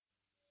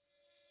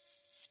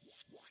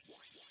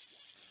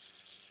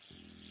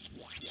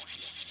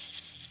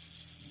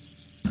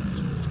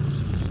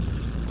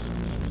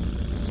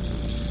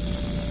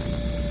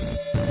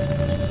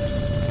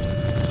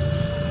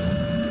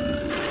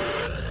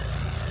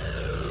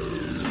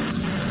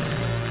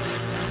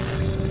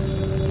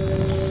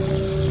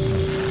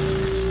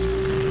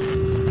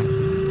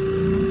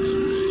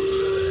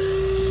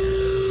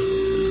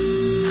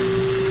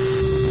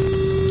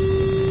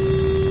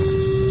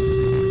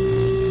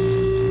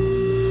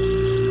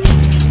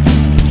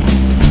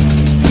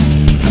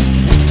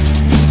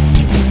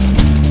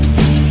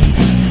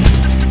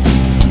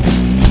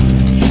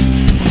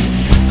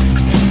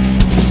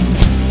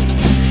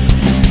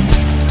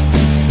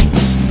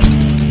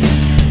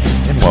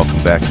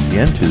Back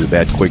again to the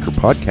Bad Quaker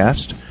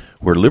Podcast,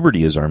 where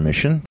liberty is our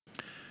mission.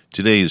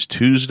 Today is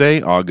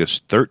Tuesday,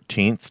 August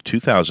 13th,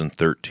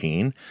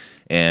 2013,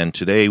 and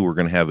today we're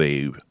going to have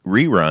a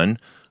rerun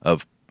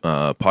of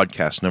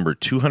podcast number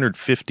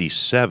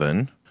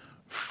 257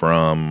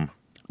 from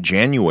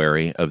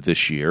January of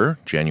this year,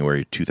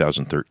 January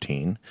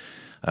 2013.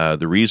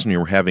 The reason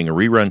you're having a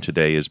rerun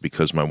today is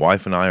because my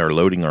wife and I are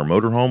loading our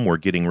motorhome. We're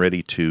getting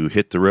ready to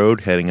hit the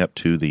road, heading up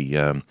to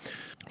the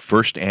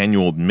first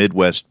annual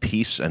Midwest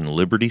Peace and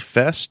Liberty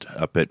Fest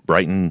up at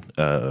Brighton,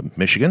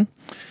 Michigan.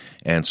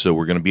 And so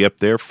we're going to be up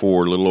there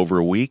for a little over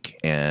a week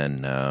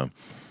and have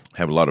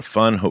a lot of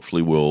fun.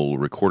 Hopefully we'll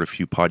record a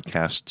few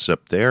podcasts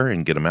up there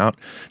and get them out.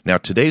 Now,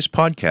 today's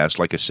podcast,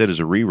 like I said, is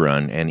a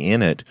rerun, and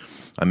in it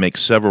I make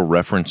several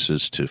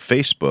references to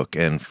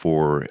Facebook. And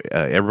for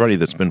everybody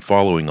that's been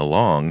following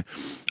along,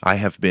 I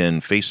have been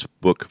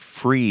Facebook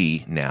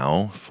free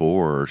now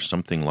for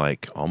something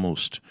like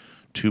almost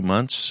 2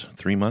 months,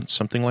 3 months,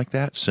 something like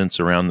that, since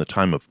around the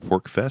time of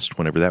PorkFest,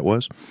 whenever that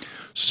was.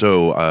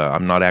 So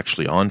I'm not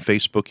actually on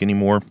Facebook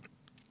anymore.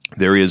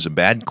 There is a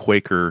Bad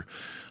Quaker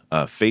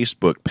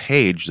Facebook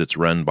page that's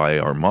run by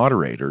our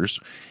moderators,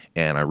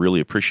 and I really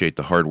appreciate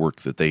the hard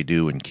work that they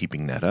do in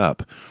keeping that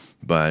up.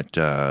 But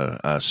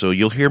so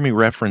you'll hear me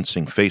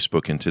referencing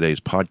Facebook in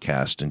today's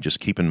podcast, and just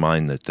keep in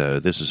mind that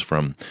this is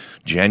from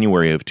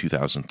January of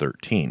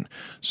 2013.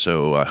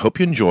 So I hope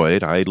you enjoy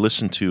it. I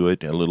listened to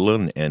it a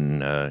little,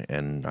 and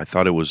I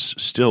thought it was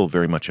still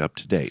very much up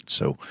to date.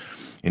 So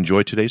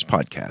enjoy today's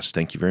podcast.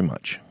 Thank you very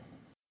much.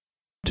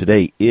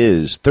 Today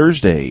is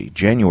Thursday,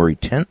 January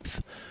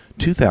 10th,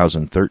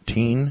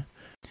 2013.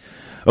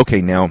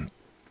 Okay, now,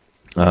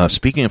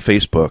 speaking of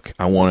Facebook,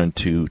 I wanted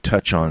to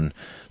touch on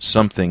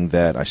something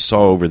that I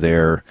saw over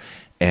there,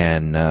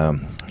 and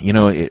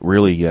it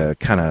really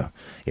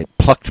it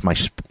plucked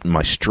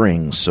my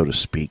strings, so to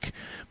speak.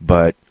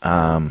 But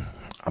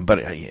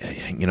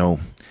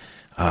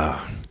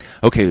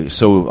okay,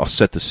 so I'll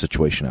set this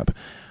situation up.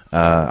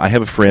 I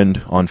have a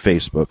friend on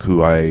Facebook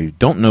who I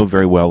don't know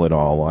very well at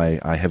all.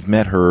 I have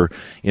met her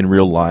in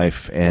real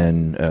life,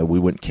 and we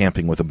went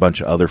camping with a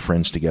bunch of other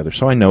friends together.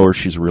 So I know her.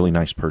 She's a really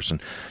nice person.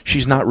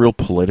 She's not real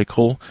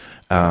political.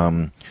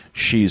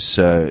 She's,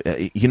 there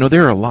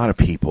are a lot of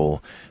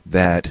people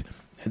that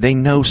they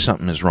know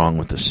something is wrong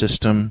with the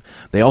system.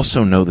 They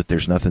also know that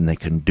there's nothing they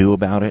can do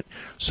about it,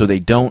 so they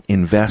don't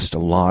invest a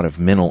lot of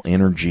mental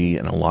energy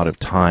and a lot of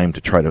time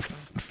to try to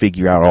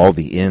figure out all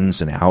the ins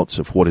and outs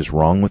of what is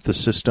wrong with the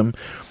system.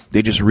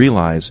 They just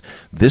realize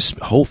this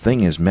whole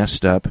thing is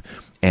messed up,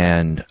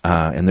 and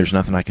there's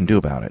nothing I can do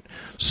about it.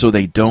 So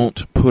they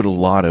don't put a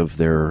lot of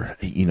their,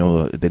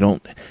 they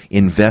don't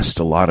invest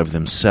a lot of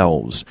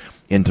themselves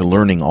into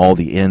learning all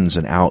the ins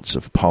and outs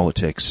of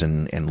politics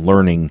and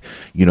learning,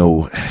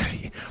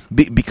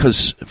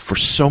 because for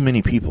so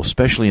many people,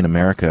 especially in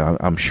America,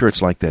 I'm sure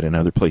it's like that in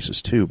other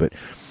places too, but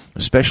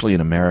especially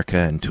in America,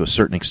 and to a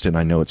certain extent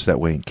I know it's that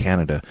way in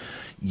Canada,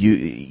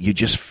 you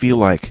just feel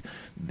like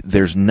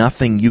there's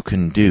nothing you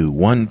can do.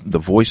 The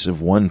voice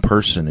of one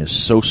person is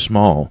so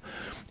small,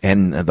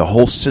 and the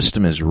whole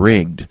system is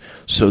rigged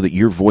so that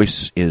your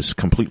voice is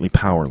completely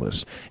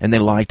powerless. And they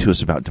lie to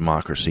us about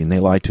democracy, and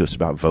they lie to us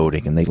about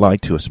voting, and they lie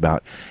to us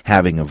about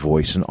having a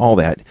voice and all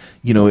that.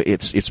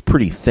 It's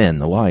pretty thin.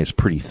 The lie is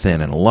pretty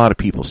thin, and a lot of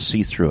people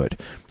see through it.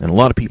 And a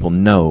lot of people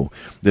know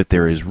that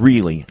there is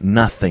really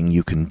nothing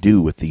you can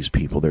do with these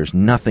people. There's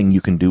nothing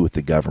you can do with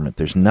the government.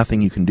 There's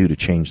nothing you can do to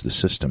change the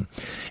system.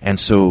 And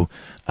so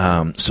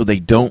they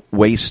don't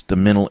waste the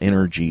mental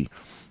energy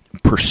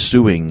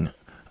pursuing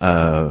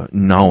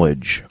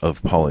knowledge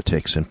of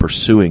politics and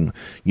pursuing,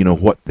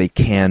 what they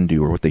can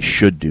do or what they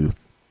should do.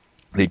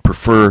 They'd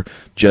prefer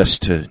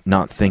just to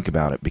not think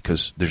about it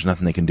because there's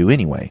nothing they can do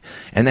anyway.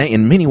 And that,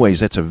 in many ways,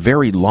 that's a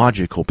very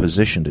logical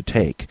position to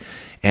take.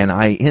 And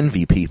I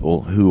envy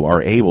people who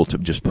are able to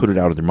just put it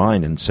out of their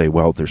mind and say,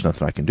 well, there's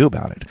nothing I can do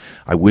about it.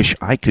 I wish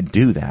I could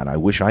do that. I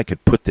wish I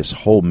could put this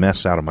whole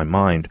mess out of my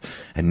mind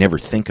and never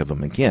think of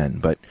them again.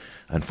 But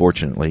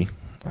unfortunately,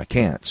 I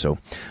can't.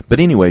 But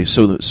anyway,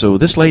 so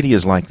this lady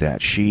is like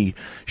that.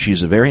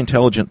 She's a very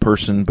intelligent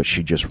person, but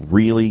she just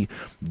really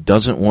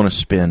doesn't want to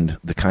spend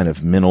the kind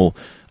of mental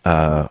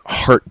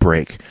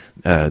heartbreak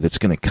that's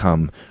going to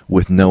come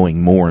with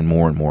knowing more and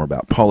more and more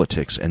about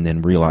politics, and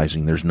then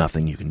realizing there's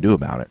nothing you can do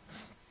about it.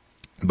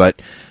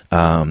 But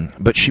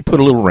But she put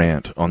a little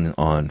rant on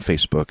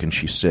Facebook, and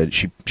she said,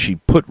 she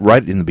put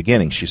right in the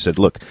beginning, she said,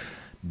 look,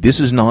 this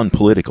is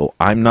non-political.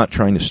 I'm not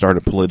trying to start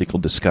a political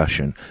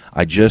discussion.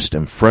 I just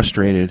am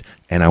frustrated,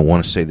 and I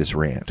want to say this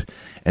rant.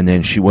 And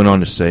then she went on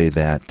to say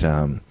that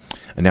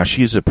now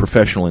she's a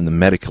professional in the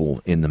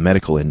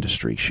medical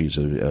industry. She's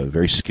a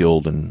very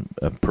skilled and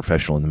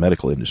professional in the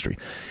medical industry.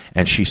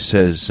 And she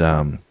says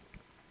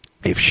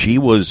if she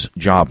was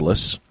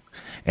jobless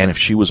and if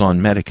she was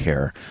on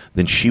Medicare,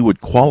 then she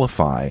would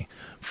qualify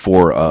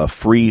for a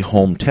free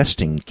home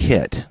testing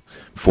kit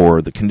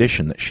for the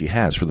condition that she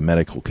has, for the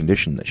medical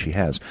condition that she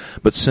has.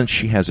 But since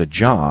she has a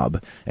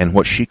job and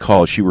what she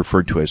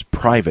referred to as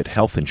private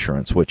health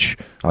insurance, which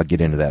I'll get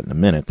into that in a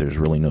minute. There's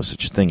really no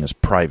such thing as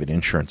private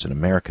insurance in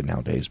America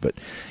nowadays. But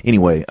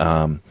anyway,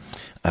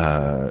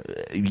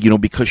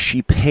 because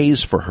she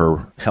pays for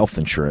her health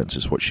insurance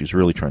is what she's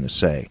really trying to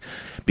say.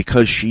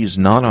 Because she's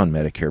not on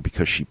Medicare,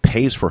 because she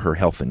pays for her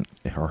health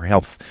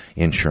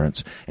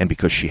insurance, and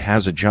because she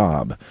has a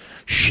job,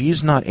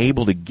 she's not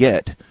able to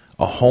get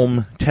a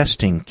home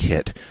testing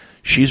kit.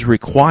 She's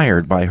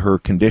required by her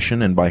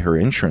condition and by her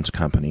insurance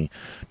company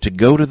to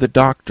go to the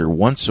doctor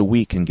once a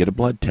week and get a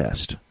blood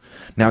test.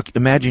 Now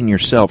imagine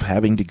yourself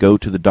having to go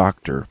to the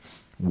doctor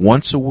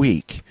once a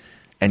week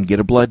and get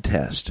a blood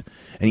test.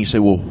 And you say,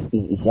 well,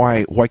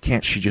 why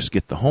can't she just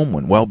get the home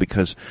one? Well,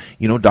 because,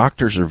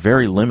 doctors are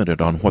very limited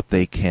on what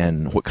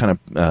kind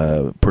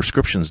of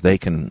prescriptions they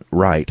can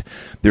write.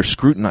 They're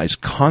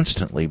scrutinized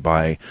constantly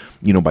by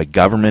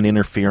government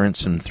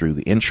interference and through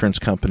the insurance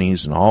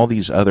companies and all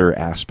these other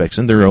aspects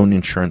and their own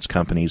insurance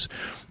companies.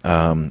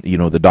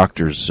 The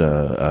doctors'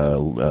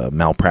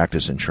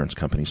 malpractice insurance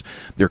companies.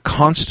 They're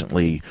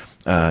constantly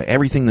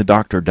everything the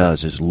doctor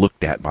does is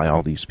looked at by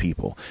all these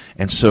people.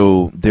 And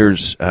so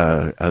there's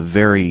a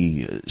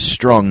very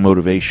strong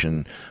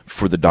motivation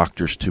for the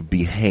doctors to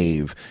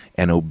behave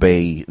and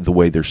obey the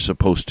way they're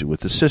supposed to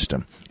with the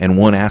system. And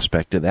one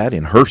aspect of that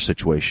in her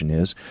situation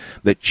is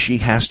that she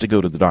has to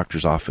go to the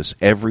doctor's office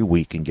every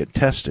week and get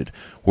tested.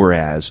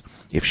 Whereas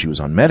if she was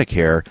on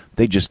Medicare,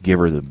 they just give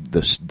her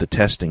the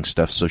testing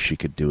stuff so she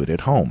could do it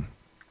at home.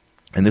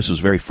 And this was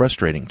very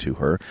frustrating to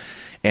her.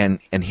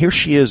 And here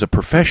she is, a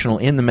professional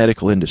in the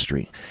medical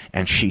industry,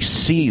 and she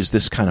sees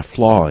this kind of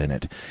flaw in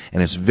it.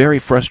 And it's very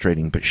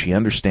frustrating, but she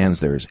understands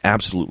there is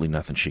absolutely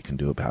nothing she can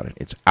do about it.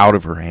 It's out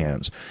of her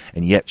hands,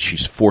 and yet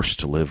she's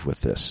forced to live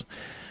with this.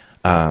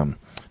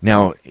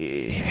 Now,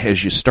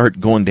 as you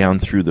start going down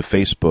through the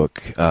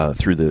Facebook,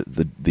 through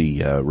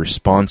the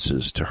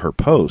responses to her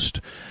post,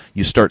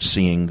 you start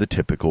seeing the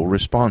typical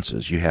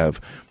responses. You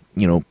have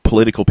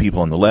political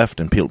people on the left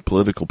and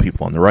political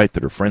people on the right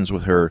that are friends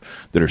with her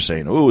that are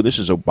saying, "Oh, this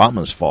is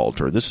Obama's fault,"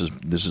 or "This is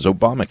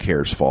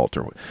Obamacare's fault,"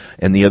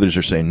 and the others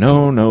are saying,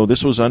 "No,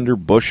 this was under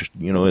Bush.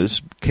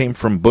 This came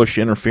from Bush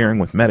interfering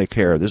with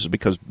Medicare. This is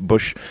because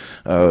Bush,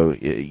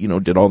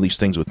 did all these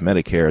things with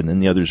Medicare." And then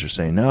the others are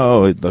saying,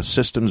 "No, the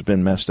system's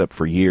been messed up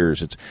for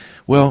years."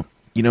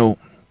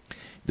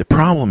 The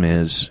problem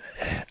is,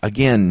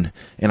 again,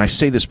 and I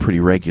say this pretty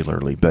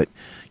regularly, but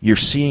you're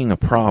seeing a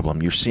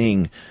problem. You're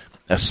seeing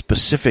a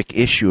specific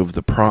issue of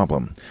the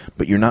problem,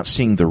 but you're not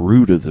seeing the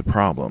root of the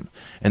problem.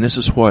 And this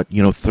is what,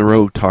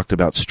 Thoreau talked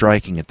about,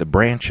 striking at the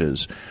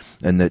branches,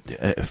 and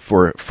that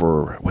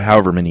for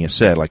however many is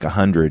said, like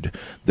 100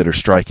 that are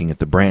striking at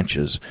the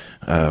branches,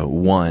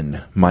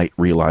 one might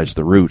realize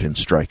the root and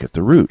strike at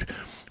the root.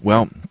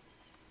 Well,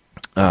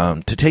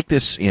 to take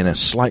this in a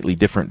slightly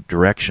different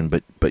direction,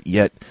 but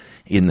yet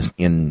in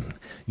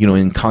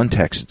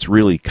context, it's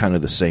really kind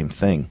of the same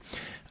thing.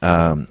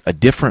 A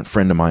different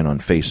friend of mine on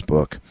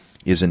Facebook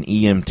is an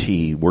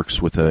EMT,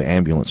 works with an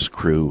ambulance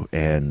crew,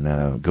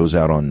 and goes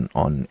out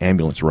on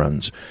ambulance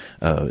runs.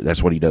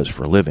 That's what he does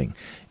for a living.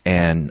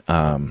 And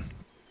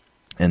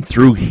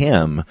through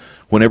him,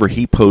 whenever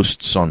he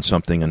posts on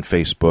something on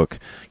Facebook,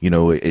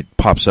 it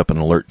pops up an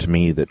alert to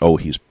me that,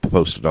 he's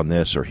posted on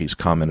this, or he's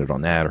commented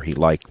on that, or he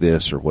liked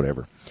this, or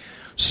whatever.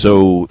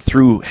 So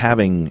through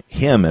having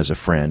him as a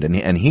friend, and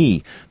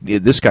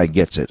this guy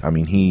gets it. I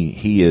mean,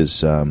 he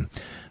is...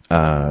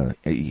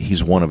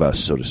 he's one of us,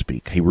 so to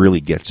speak. He really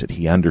gets it.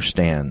 He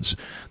understands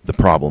the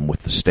problem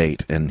with the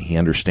state, and he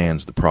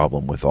understands the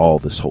problem with all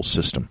this whole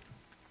system.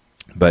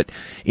 But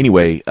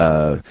anyway,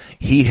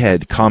 he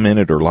had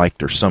commented or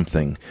liked or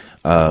something,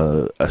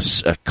 a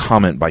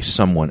comment by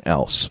someone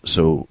else.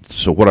 So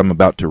what I'm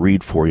about to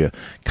read for you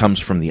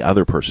comes from the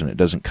other person. It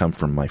doesn't come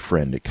from my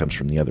friend. It comes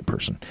from the other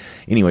person.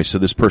 Anyway, so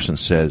this person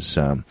says,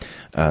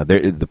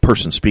 the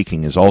person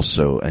speaking is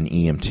also an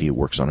EMT who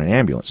works on an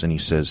ambulance, and he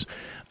says,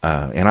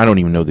 and I don't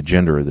even know the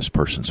gender of this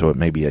person, so it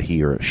may be a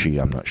he or a she,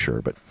 I'm not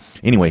sure. But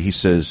anyway, he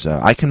says,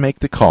 I can make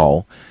the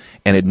call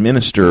and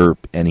administer,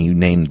 and he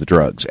named the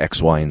drugs,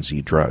 X, Y, and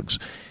Z drugs.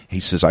 He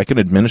says, I can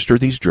administer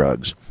these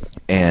drugs,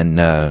 and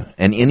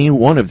any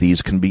one of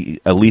these can be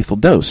a lethal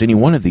dose. Any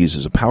one of these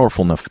is a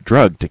powerful enough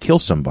drug to kill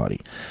somebody.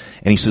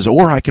 And he says,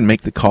 or I can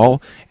make the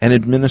call and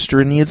administer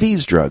any of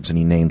these drugs. And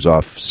he names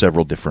off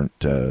several different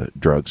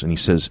drugs. And he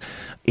says,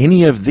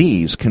 any of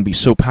these can be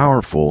so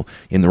powerful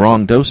in the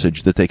wrong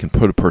dosage that they can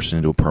put a person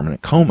into a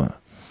permanent coma.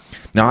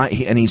 Now,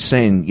 and he's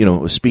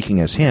saying,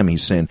 speaking as him,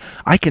 he's saying,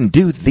 I can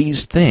do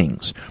these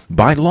things.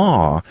 By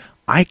law,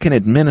 I can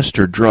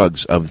administer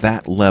drugs of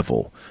that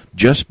level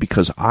just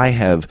because I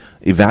have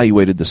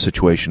evaluated the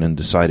situation and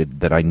decided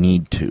that I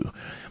need to.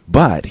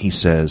 But, he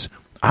says,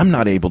 I'm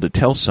not able to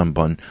tell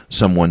someone,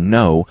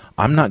 no,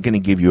 I'm not going to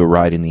give you a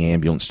ride in the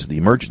ambulance to the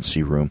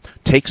emergency room.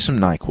 Take some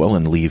NyQuil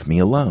and leave me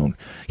alone.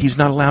 He's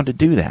not allowed to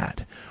do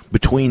that.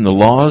 Between the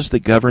laws that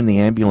govern the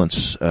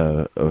ambulance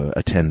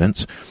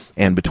attendants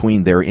and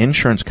between their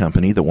insurance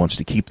company that wants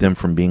to keep them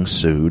from being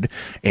sued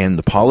and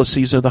the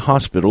policies of the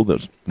hospital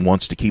that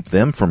wants to keep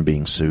them from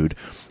being sued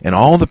and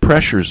all the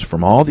pressures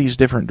from all these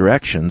different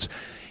directions,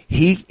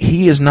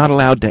 he is not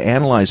allowed to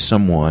analyze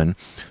someone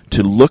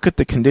to look at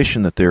the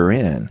condition that they're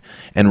in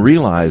and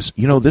realize,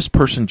 this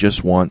person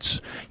just wants,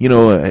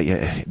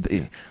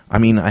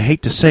 I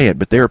hate to say it,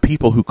 but there are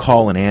people who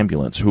call an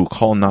ambulance, who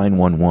call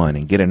 911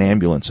 and get an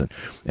ambulance and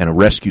a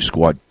rescue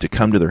squad to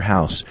come to their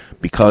house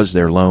because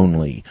they're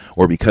lonely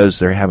or because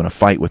they're having a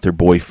fight with their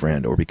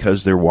boyfriend or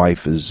because their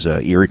wife is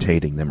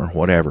irritating them or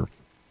whatever.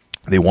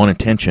 They want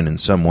attention in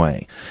some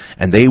way.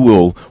 And they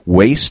will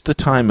waste the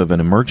time of an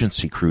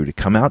emergency crew to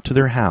come out to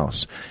their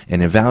house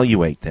and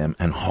evaluate them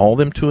and haul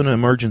them to an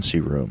emergency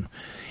room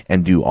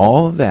and do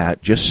all of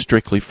that just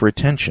strictly for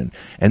attention.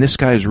 And this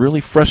guy is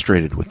really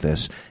frustrated with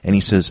this. And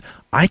he says,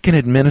 I can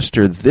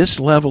administer this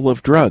level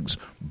of drugs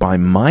by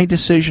my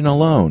decision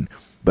alone,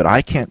 but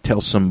I can't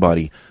tell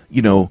somebody,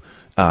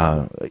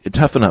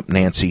 toughen up,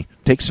 Nancy,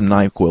 take some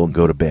NyQuil and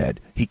go to bed.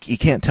 He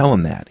can't tell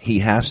him that. He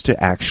has to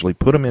actually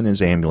put him in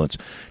his ambulance,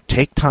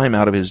 take time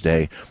out of his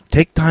day,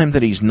 take time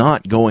that he's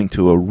not going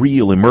to a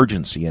real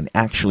emergency and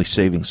actually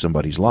saving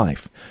somebody's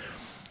life,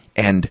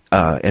 and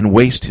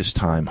waste his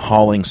time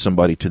hauling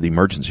somebody to the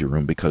emergency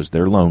room because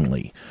they're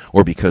lonely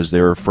or because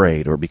they're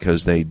afraid or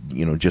because they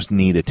just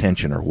need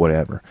attention or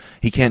whatever.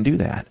 He can't do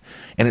that.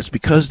 And it's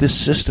because this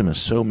system is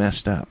so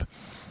messed up.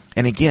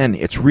 And again,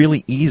 it's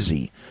really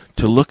easy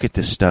to look at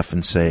this stuff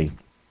and say,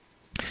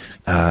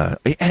 and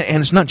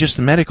it's not just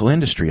the medical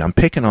industry. I'm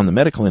picking on the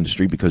medical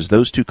industry because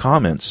those two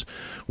comments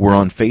were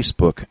on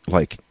Facebook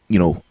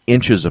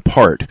inches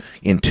apart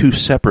in two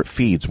separate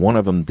feeds. One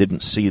of them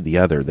didn't see the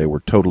other. They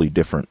were totally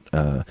different,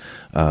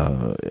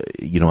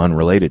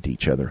 unrelated to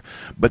each other.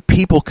 But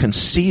people can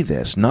see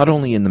this, not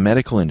only in the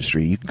medical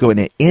industry. You can go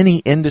into any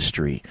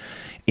industry,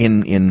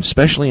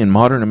 especially in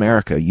modern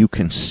America, you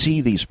can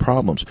see these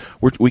problems.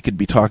 We could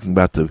be talking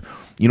about the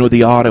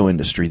auto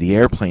industry, the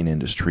airplane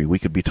industry. We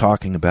could be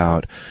talking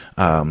about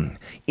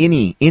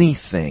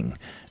anything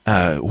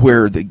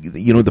where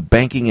the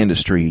banking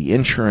industry,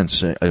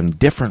 insurance in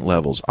different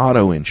levels,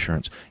 auto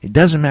insurance. It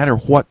doesn't matter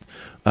what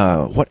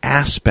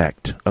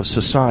aspect of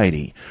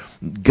society,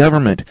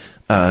 government,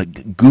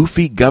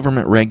 goofy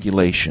government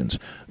regulations,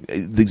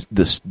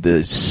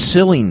 the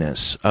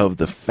silliness of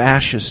the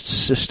fascist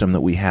system that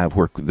we have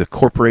where the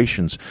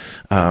corporations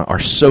are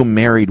so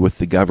married with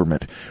the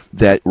government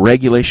that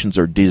regulations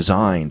are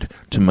designed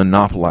to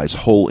monopolize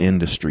whole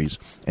industries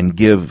and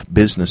give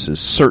businesses,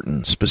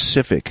 certain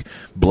specific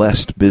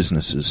blessed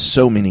businesses,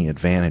 so many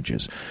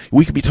advantages.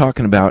 We could be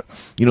talking about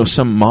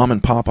some mom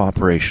and pop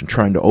operation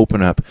trying to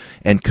open up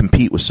and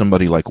compete with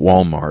somebody like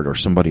Walmart or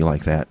somebody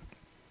like that,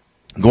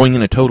 going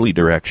in a totally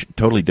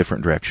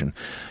different direction.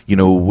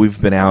 We've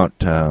been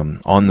out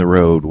on the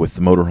road with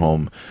the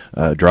motorhome,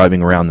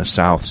 driving around the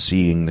South,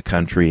 seeing the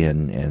country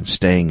and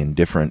staying in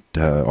different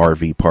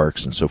RV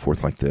parks and so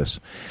forth like this.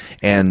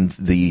 And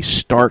the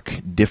stark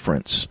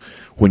difference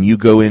when you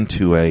go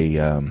into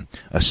a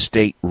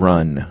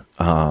state-run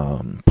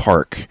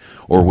park,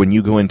 or when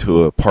you go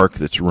into a park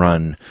that's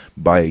run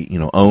by,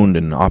 owned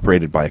and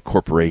operated by a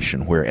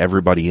corporation where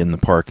everybody in the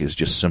park is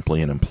just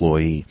simply an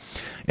employee.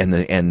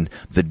 And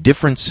the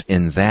difference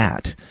in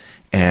that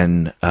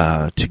and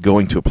to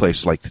going to a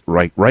place like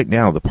right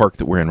now, the park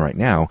that we're in right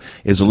now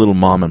is a little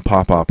mom and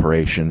pop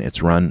operation.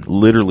 It's run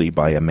literally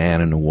by a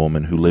man and a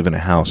woman who live in a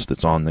house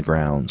that's on the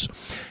grounds.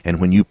 And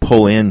when you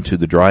pull into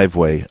the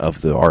driveway of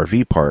the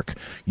RV park,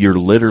 you're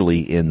literally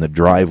in the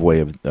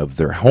driveway of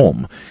their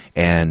home.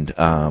 And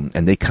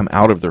they come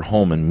out of their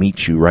home and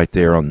meet you right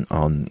there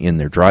in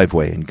their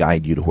driveway and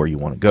guide you to where you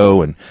want to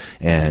go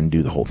and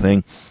do the whole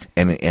thing.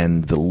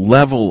 And the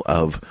level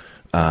of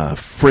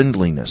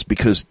friendliness,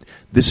 because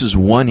this is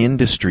one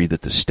industry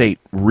that the state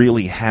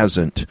really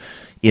hasn't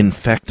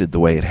infected the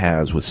way it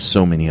has with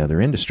so many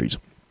other industries.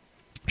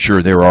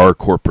 Sure, there are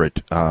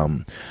corporate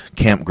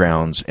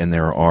campgrounds and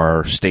there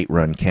are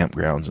state-run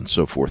campgrounds and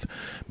so forth.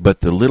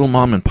 But the little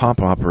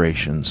mom-and-pop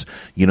operations,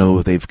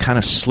 they've kind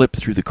of slipped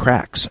through the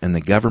cracks, and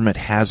the government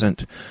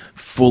hasn't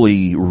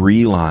fully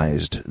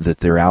realized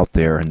that they're out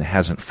there and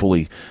hasn't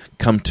fully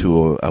come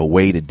to a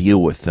way to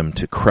deal with them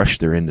to crush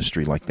their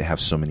industry like they have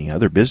so many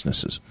other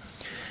businesses.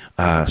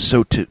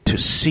 So to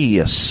see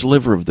a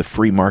sliver of the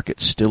free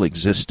market still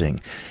existing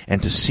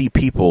and to see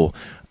people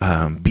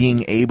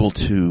being able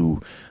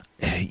to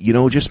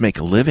just make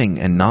a living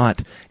and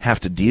not have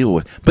to deal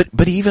with.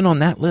 But even on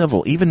that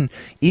level, even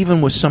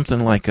with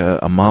something like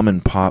a mom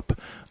and pop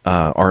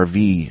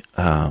RV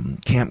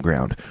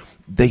campground,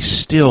 they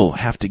still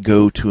have to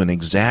go to an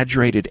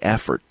exaggerated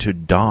effort to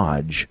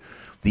dodge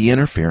the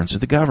interference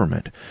of the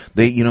government.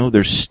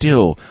 There's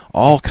still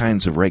all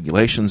kinds of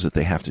regulations that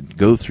they have to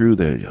go through,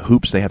 the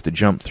hoops they have to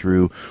jump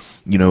through,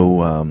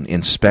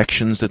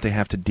 inspections that they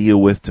have to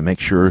deal with to make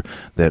sure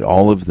that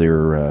all of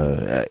their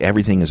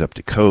everything is up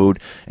to code.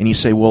 And you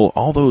say, well,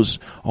 all those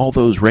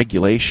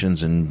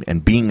regulations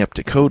and being up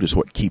to code is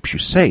what keeps you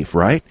safe,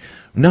 right?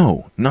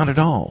 No, not at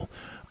all.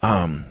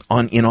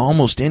 In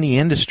almost any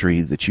industry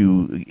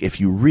if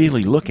you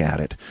really look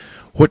at it,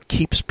 what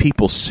keeps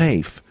people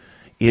safe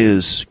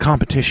is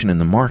competition in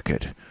the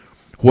market.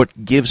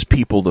 What gives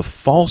people the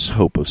false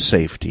hope of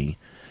safety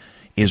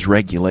is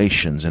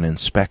regulations and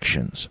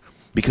inspections.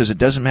 Because it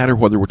doesn't matter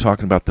whether we're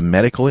talking about the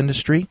medical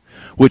industry,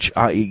 which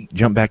I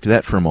jump back to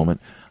that for a moment.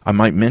 I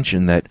might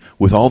mention that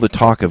with all the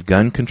talk of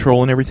gun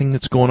control and everything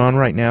that's going on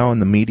right now in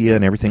the media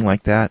and everything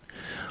like that,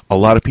 a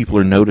lot of people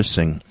are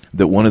noticing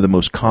that one of the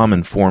most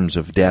common forms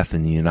of death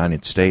in the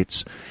United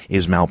States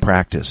is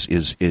malpractice,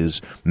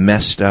 is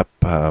messed up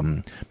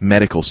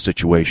medical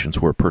situations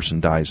where a person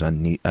dies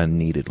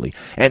unneededly.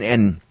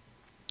 And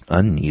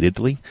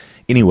unneededly?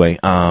 Anyway,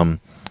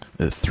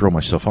 throw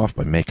myself off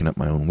by making up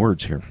my own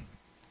words here.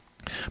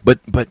 But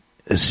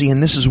see,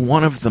 and this is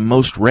one of the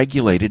most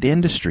regulated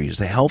industries.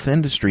 The health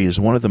industry is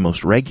one of the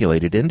most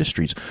regulated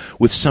industries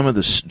with some of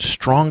the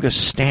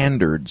strongest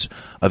standards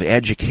of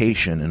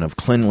education and of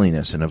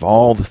cleanliness and of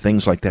all the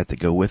things like that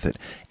go with it.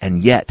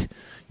 And yet,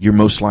 you're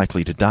most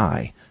likely to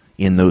die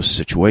in those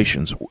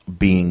situations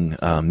being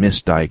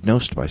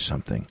misdiagnosed by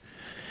something.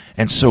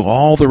 And so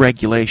all the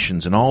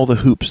regulations and all the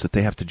hoops that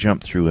they have to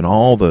jump through and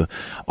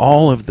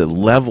all of the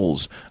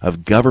levels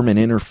of government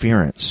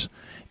interference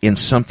in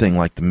something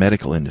like the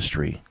medical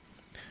industry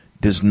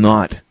does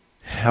not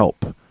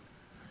help.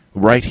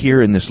 Right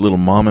here in this little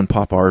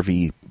mom-and-pop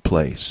RV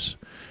place,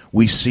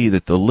 we see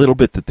that the little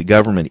bit that the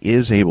government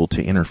is able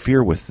to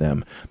interfere with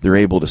them, they're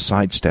able to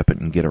sidestep it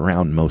and get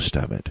around most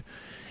of it.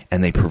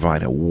 And they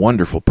provide a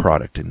wonderful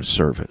product and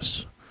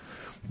service.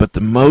 But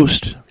the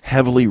most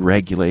heavily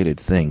regulated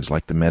things,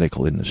 like the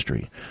medical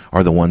industry,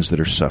 are the ones that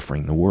are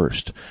suffering the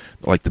worst.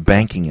 Like the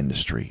banking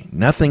industry.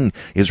 Nothing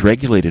is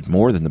regulated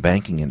more than the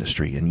banking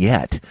industry, and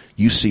yet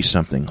you see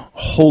something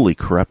wholly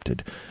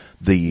corrupted.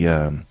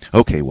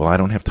 Okay, well, I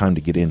don't have time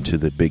to get into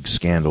the big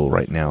scandal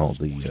right now,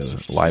 the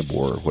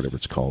LIBOR or whatever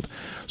it's called.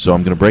 So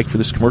I'm going to break for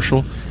this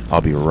commercial.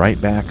 I'll be right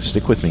back.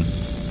 Stick with me.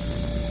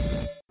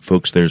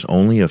 Folks, there's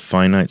only a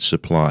finite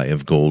supply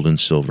of gold and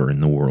silver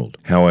in the world.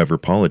 However,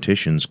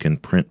 politicians can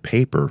print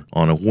paper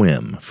on a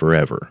whim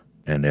forever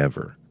and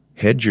ever.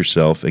 Hedge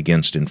yourself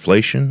against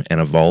inflation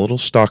and a volatile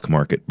stock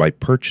market by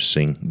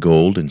purchasing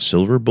gold and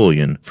silver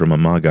bullion from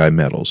Amagai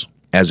Metals.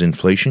 As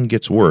inflation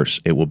gets worse,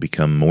 it will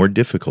become more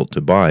difficult to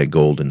buy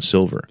gold and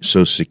silver.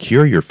 So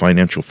secure your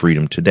financial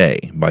freedom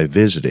today by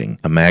visiting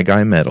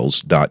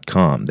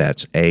AmagaiMetals.com.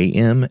 That's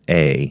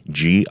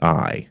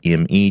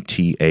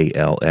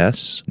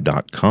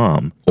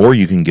AMAGIMETALS.com. Or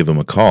you can give them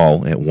a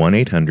call at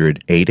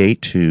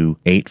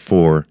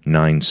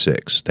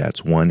 1-800-882-8496.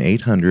 That's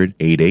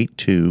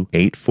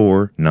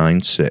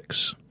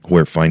 1-800-882-8496,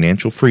 where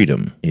financial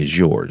freedom is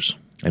yours.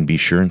 And be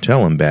sure and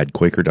tell them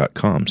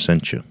BadQuaker.com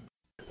sent you.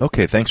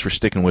 Okay, thanks for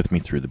sticking with me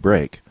through the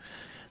break.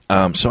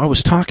 So I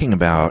was talking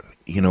about,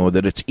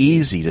 that it's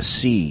easy to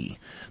see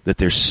that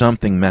there's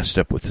something messed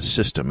up with the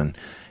system.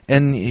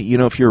 And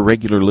if you're a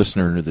regular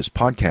listener to this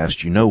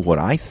podcast, what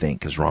I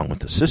think is wrong with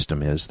the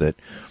system is that,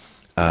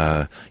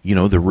 the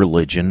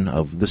religion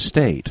of the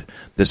state.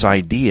 This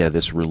idea,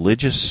 this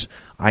religious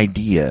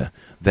idea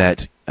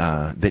that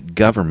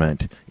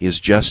government is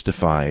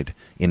justified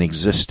in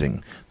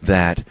existing,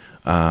 that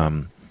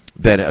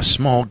a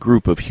small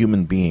group of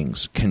human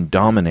beings can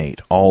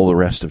dominate all the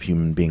rest of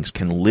human beings,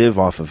 can live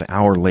off of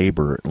our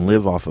labor,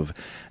 live off of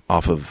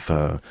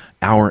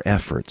our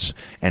efforts,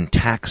 and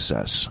tax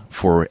us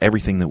for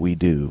everything that we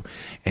do,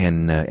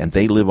 and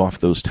they live off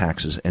those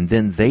taxes, and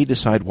then they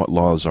decide what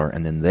laws are,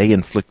 and then they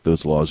inflict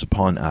those laws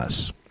upon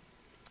us.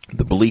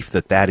 The belief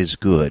that is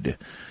good,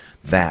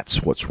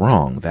 that's what's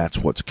wrong. That's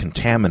what's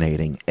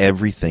contaminating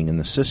everything in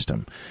the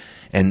system.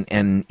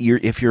 And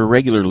if you're a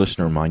regular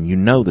listener of mine, you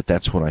know that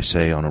that's what I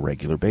say on a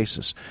regular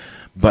basis.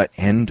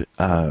 And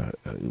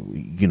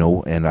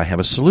I have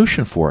a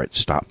solution for it.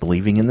 Stop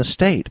believing in the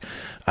state.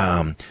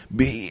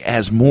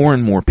 As more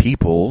and more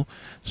people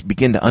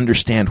begin to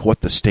understand what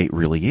the state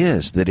really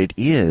is, that it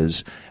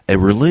is a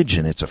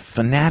religion, it's a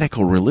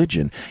fanatical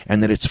religion,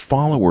 and that its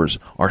followers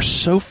are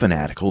so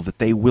fanatical that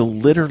they will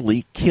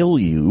literally kill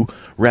you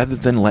rather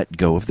than let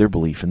go of their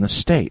belief in the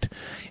state.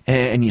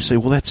 And you say,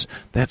 well,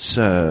 that's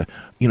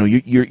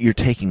you're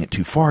taking it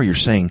too far. You're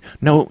saying,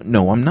 no,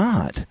 I'm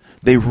not.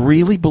 They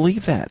really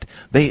believe that.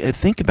 They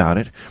think about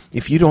it.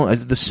 If you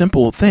don't, the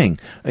simple thing,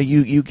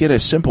 you get a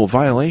simple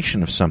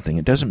violation of something.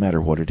 It doesn't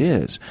matter what it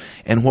is.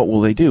 And what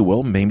will they do?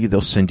 Well, maybe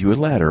they'll send you a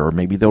letter, or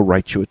maybe they'll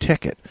write you a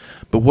ticket.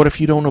 But what if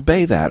you don't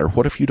obey that? Or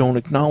what if you don't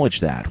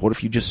acknowledge that? What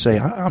if you just say,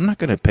 I'm not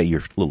going to pay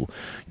your little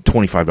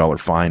 $25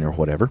 fine or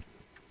whatever?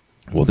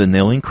 Well, then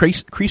they'll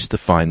increase the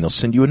fine. They'll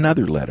send you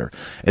another letter.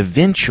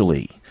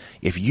 Eventually,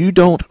 if you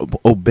don't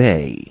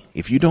obey,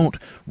 if you don't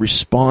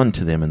respond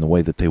to them in the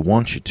way that they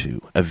want you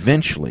to,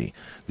 eventually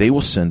they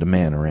will send a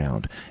man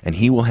around, and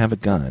he will have a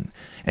gun,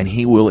 and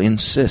he will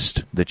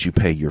insist that you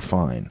pay your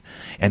fine,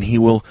 and he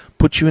will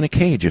put you in a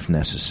cage if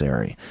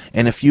necessary.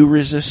 And if you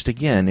resist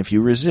again,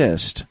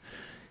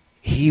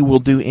 he will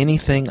do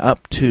anything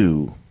up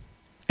to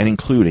and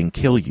including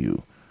kill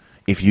you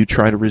if you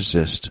try to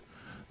resist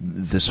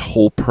this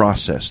whole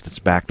process that's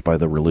backed by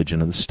the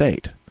religion of the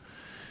state.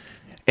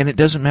 And it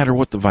doesn't matter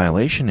what the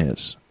violation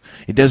is.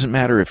 It doesn't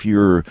matter if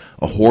you're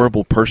a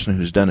horrible person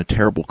who's done a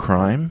terrible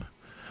crime,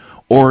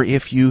 or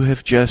if you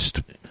have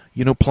just,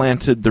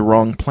 planted the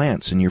wrong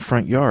plants in your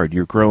front yard.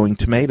 You're growing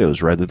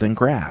tomatoes rather than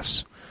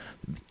grass.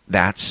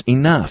 That's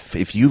enough.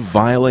 If you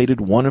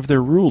violated one of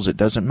their rules, it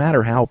doesn't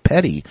matter how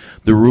petty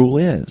the rule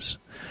is.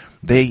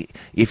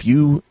 If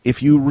you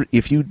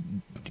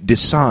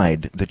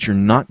decide that you're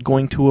not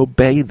going to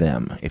obey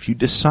them, if you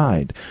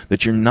decide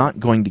that you're not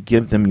going to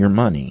give them your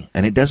money,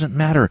 and it doesn't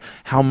matter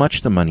how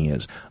much the money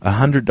is,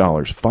 $100,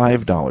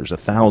 $5,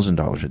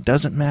 $1,000, it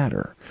doesn't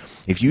matter.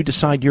 If you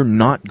decide you're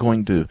not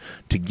going to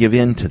give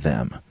in to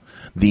them,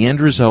 the end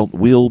result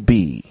will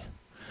be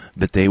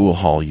that they will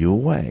haul you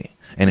away.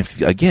 And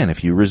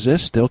if you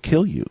resist, they'll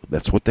kill you.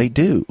 That's what they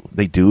do.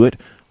 They do it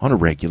on a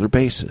regular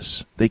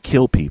basis. They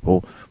kill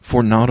people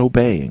for not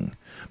obeying,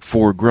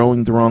 for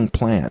growing the wrong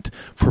plant,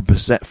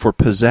 for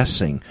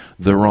possessing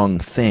the wrong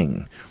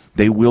thing.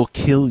 They will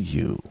kill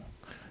you.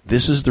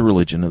 This is the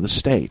religion of the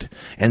state.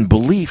 And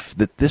belief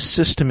that this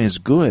system is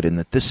good and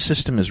that this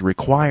system is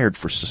required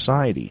for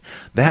society,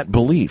 that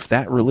belief,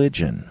 that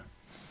religion,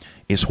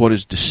 is what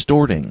is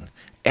distorting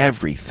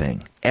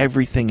everything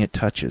it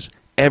touches,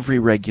 every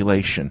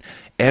regulation,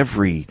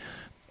 every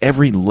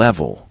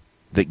level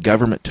that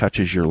government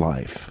touches your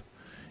life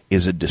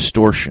is a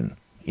distortion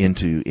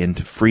into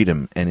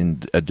freedom, and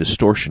in a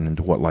distortion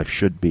into what life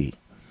should be.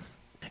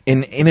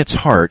 In its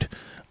heart,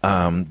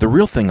 the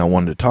real thing I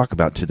wanted to talk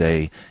about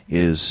today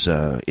is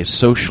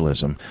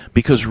socialism,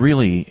 because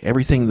really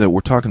everything that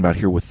we're talking about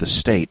here with the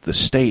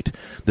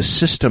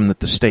system that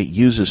the state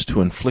uses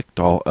to inflict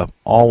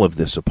all of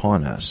this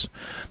upon us,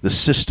 the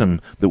system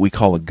that we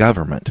call a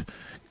government,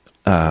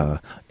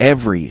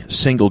 every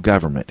single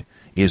government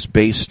is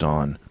based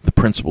on the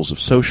principles of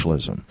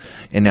socialism.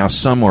 And now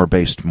some are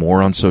based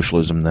more on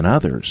socialism than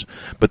others.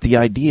 But the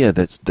idea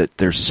that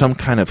there's some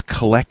kind of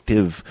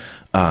collective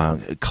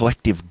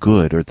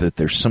good, or that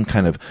there's some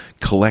kind of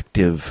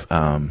collective,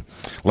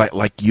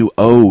 like you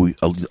owe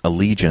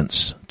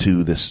allegiance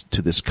to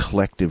this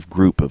collective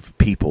group of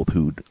people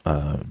who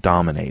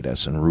dominate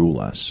us and rule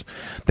us.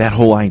 That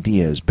whole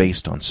idea is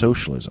based on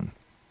socialism.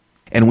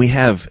 And we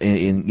have,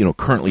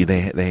 currently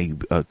they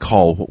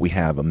call what we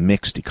have a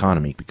mixed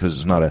economy, because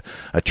it's not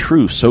a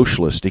true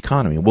socialist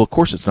economy. Well, of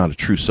course it's not a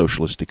true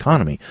socialist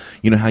economy.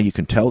 You know how you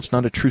can tell it's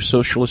not a true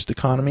socialist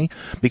economy?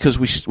 Because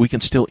we can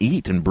still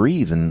eat and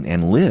breathe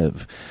and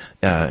live.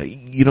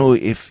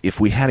 If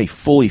we had a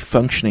fully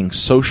functioning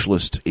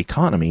socialist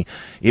economy,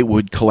 it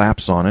would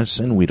collapse on us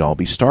and we'd all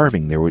be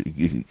starving.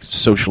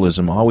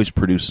 Socialism always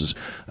produces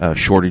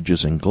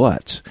shortages and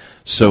gluts.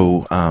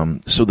 So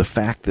the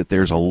fact that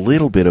there's a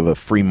little bit of a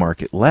free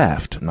market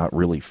left, not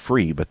really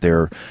free, but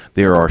there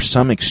are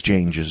some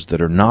exchanges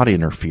that are not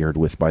interfered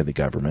with by the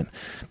government,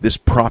 this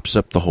props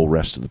up the whole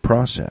rest of the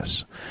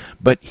process.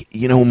 But,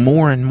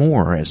 more and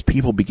more as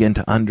people begin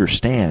to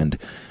understand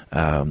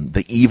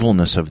the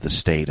evilness of the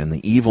state and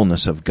the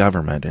evilness of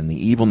government and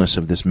the evilness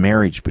of this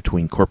marriage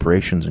between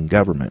corporations and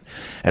government,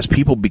 as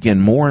people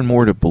begin more and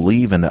more to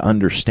believe and to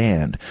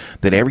understand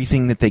that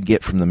everything that they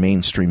get from the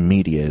mainstream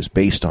media is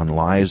based on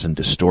lies and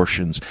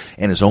distortions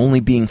and is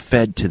only being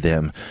fed to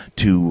them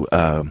to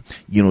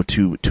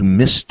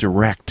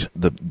misdirect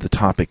the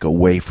topic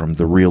away from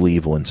the real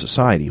evil in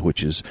society,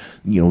 which is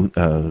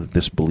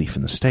this belief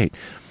in the state.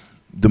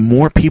 The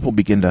more people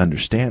begin to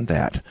understand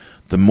that,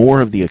 the more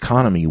of the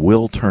economy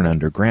will turn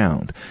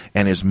underground.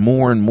 And as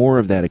more and more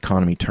of that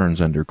economy turns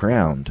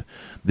underground,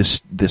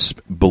 this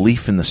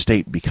belief in the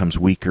state becomes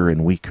weaker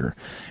and weaker.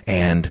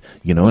 And,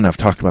 and I've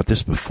talked about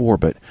this before,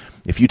 but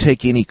if you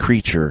take any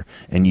creature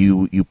and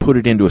you put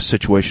it into a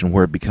situation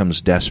where it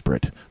becomes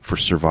desperate for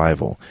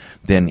survival,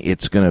 then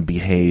it's going to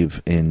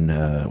behave in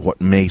what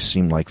may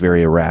seem like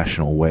very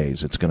irrational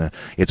ways. It's going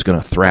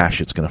to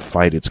thrash, it's going to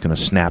fight, it's going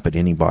to snap at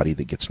anybody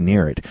that gets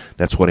near it.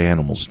 That's what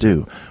animals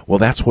do. Well,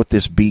 that's what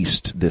this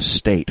beast, this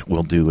state,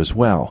 will do as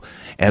well.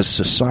 As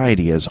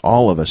society, as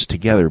all of us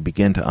together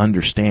begin to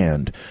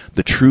understand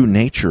the true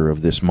nature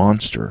of this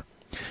monster,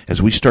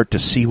 as we start to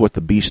see what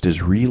the beast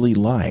is really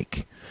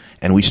like,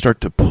 and we start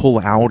to pull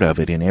out of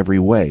it in every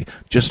way,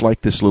 just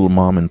like this little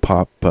mom and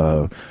pop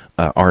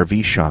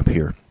RV shop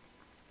here,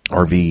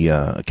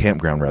 RV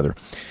campground rather.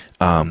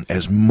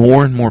 As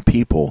more and more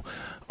people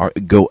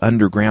go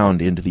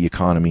underground into the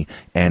economy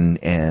and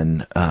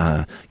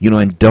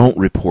don't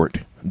report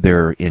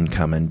their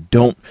income and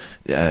don't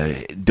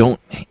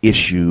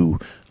issue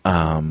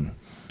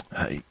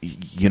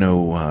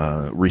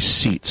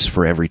receipts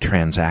for every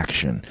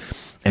transaction,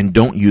 and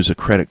don't use a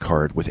credit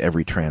card with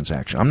every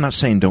transaction. I'm not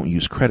saying don't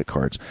use credit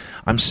cards.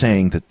 I'm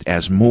saying that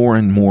as more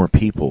and more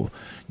people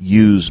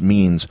use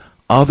means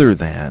other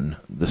than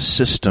the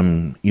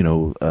system,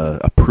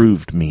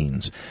 approved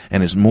means,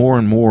 and as more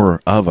and more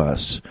of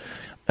us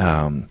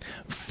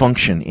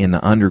function in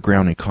the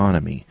underground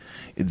economy,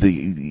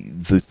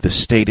 the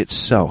state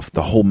itself,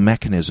 the whole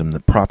mechanism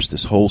that props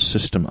this whole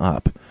system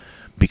up,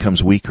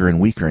 becomes weaker and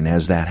weaker, and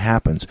as that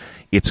happens,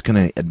 it's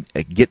going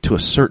to get to a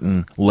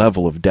certain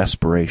level of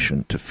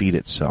desperation to feed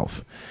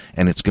itself,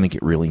 and it's going to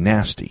get really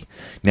nasty.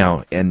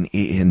 Now, and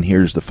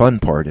here's the fun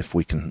part, if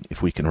we can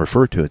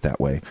refer to it that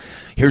way.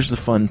 Here's the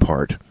fun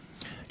part: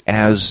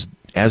 as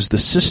the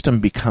system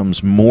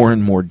becomes more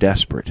and more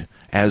desperate,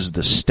 as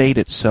the state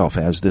itself,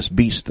 as this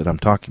beast that I'm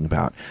talking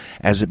about,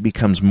 as it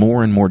becomes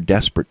more and more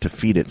desperate to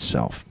feed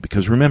itself,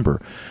 because remember,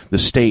 the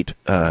state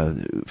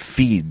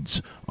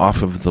feeds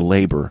off of the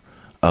labor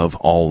of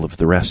all of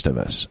the rest of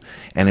us.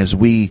 And as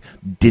we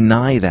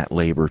deny that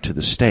labor to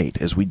the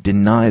state, as we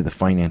deny the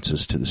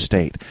finances to the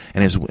state,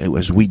 and as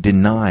we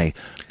deny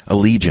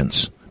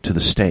allegiance to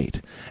the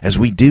state, as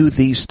we do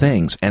these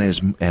things,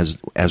 and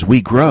as we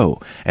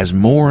grow, as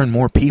more and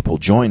more people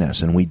join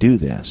us and we do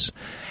this,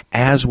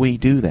 as we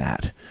do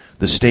that,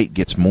 the state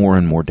gets more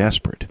and more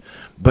desperate.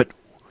 But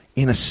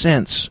in a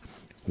sense,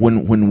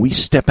 when we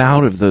step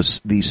out of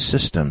these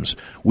systems,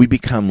 we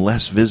become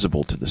less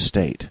visible to the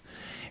state.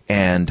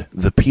 And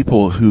the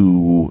people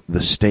who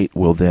the state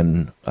will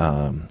then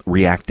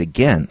react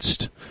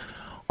against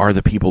are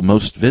the people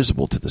most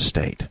visible to the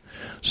state.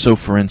 So,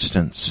 for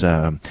instance,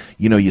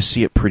 you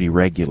see it pretty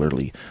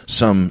regularly.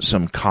 Some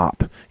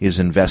cop is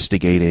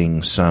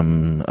investigating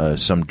some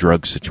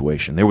drug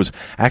situation. There was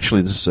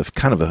actually, this is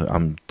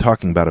I'm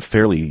talking about a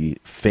fairly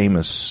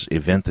famous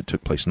event that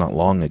took place not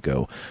long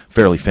ago,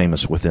 fairly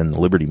famous within the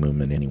Liberty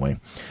Movement anyway.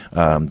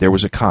 There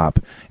was a cop,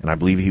 and I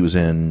believe he was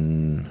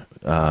in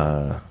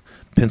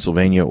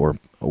Pennsylvania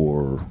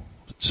or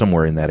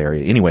somewhere in that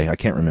area. Anyway, I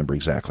can't remember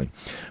exactly.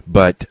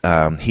 But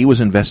he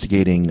was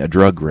investigating a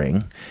drug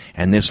ring,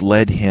 and this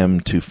led him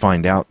to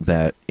find out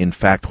that, in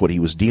fact, what he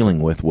was dealing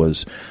with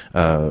was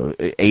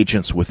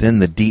agents within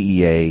the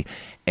DEA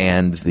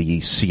and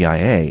the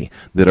CIA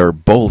that are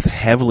both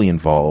heavily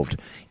involved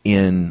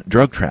in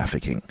drug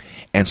trafficking.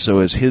 And so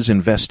as his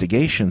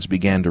investigations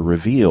began to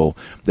reveal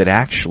that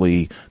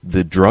actually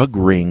the drug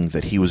ring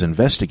that he was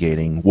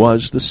investigating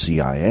was the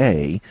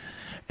CIA,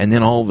 and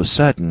then all of a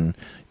sudden,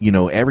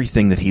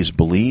 everything that he's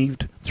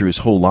believed through his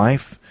whole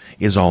life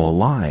is all a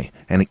lie,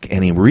 and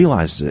he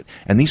realizes it.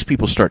 And these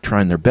people start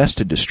trying their best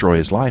to destroy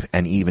his life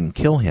and even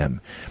kill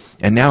him.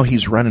 And now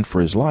he's running for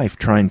his life,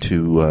 trying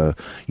to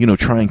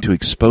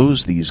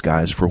expose these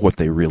guys for what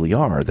they really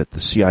are. That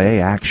the CIA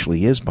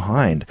actually is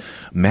behind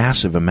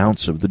massive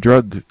amounts of the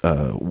drug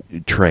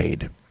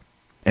trade.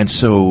 And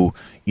so,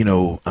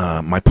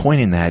 my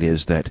point in that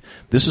is that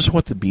this is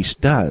what the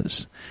beast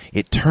does.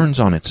 It turns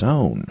on its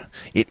own.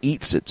 It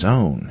eats its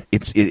own.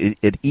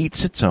 It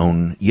eats its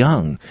own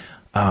young.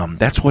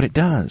 That's what it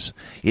does.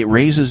 It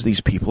raises these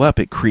people up.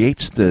 It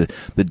creates the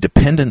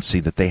dependency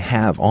that they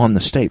have on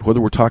the state, whether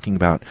we're talking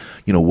about,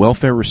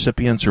 welfare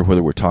recipients, or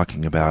whether we're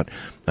talking about,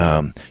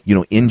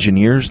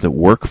 engineers that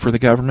work for the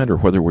government, or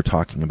whether we're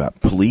talking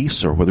about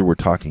police, or whether we're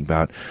talking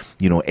about,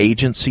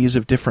 agencies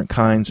of different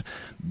kinds.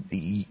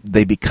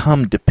 They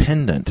become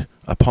dependent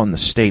upon the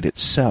state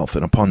itself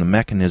and upon the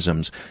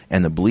mechanisms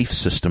and the belief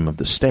system of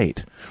the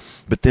state.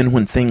 But then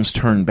when things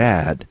turn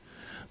bad,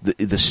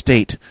 the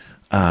state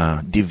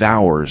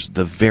devours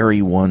the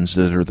very ones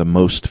that are the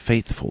most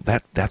faithful.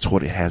 That's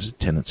what it has a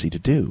tendency to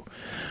do.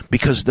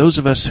 Because those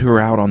of us who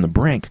are out on the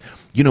brink,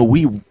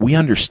 we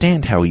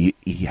understand how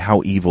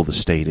evil the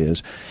state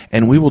is,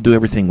 and we will do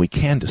everything we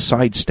can to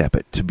sidestep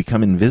it, to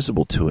become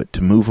invisible to it,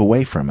 to move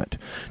away from it,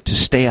 to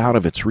stay out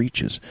of its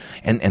reaches.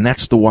 And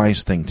that's the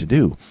wise thing to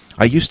do.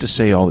 I used to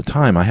say all the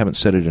time, I haven't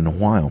said it in a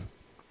while,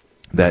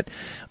 that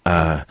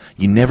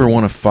you never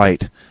want to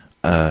fight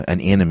an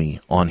enemy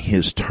on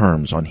his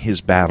terms, on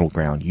his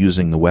battleground,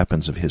 using the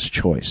weapons of his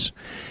choice.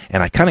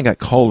 And I kind of got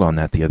called on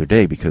that the other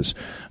day because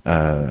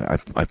I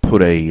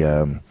put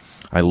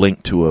I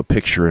linked to a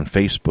picture in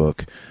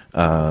Facebook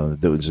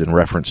that was in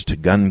reference to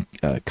gun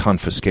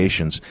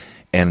confiscations.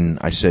 And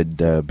I said,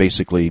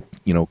 basically,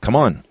 come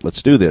on,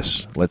 let's do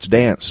this. Let's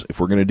dance. If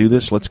we're going to do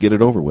this, let's get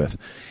it over with.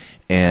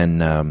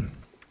 And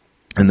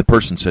the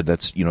person said,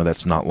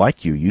 that's not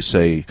like you. You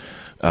say,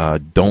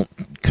 don't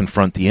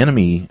confront the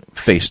enemy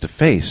face to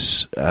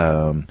face.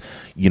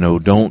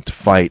 Don't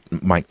fight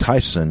Mike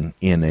Tyson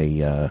in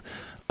a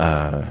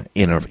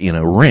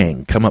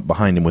ring. Come up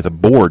behind him with a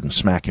board and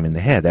smack him in the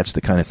head. That's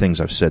the kind of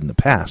things I've said in the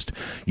past.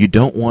 You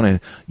don't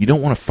want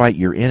to fight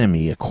your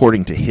enemy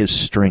according to his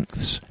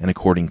strengths and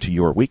according to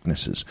your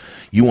weaknesses.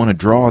 You want to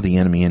draw the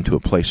enemy into a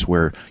place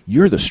where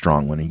you're the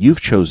strong one and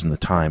you've chosen the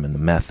time and the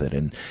method,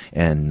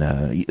 and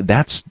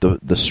that's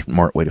the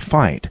smart way to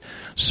fight.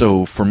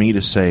 So for me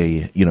to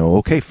say,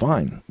 okay,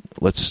 fine,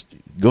 let's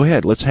go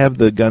ahead, let's have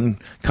the gun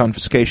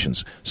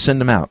confiscations,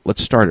 send them out,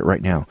 let's start it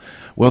right now.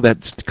 Well,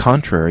 that's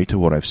contrary to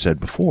what I've said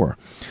before.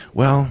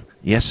 Well,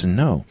 yes and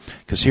no,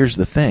 because here's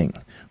the thing.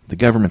 The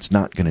government's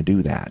not going to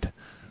do that.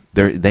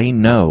 They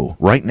know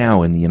right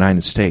now in the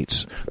United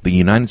States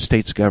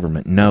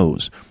government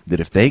knows that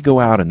if they go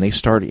out and they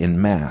start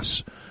in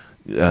mass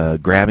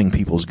grabbing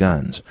people's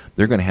guns,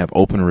 they're going to have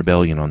open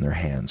rebellion on their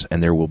hands,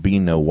 and there will be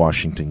no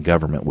Washington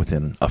government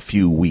within a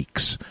few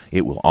weeks.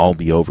 It will all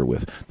be over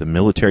with. The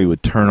military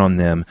would turn on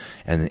them,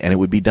 and it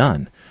would be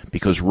done.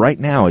 Because right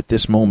now, at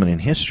this moment in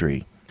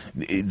history,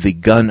 the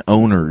gun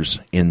owners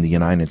in the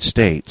United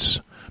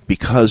States,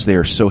 because they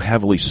are so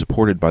heavily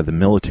supported by the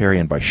military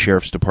and by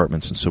sheriff's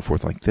departments and so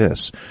forth like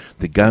this,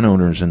 the gun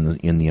owners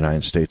in the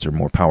United States are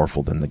more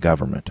powerful than the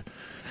government.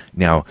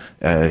 Now,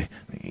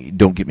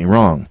 don't get me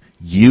wrong.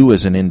 You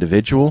as an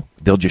individual,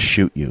 they'll just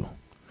shoot you.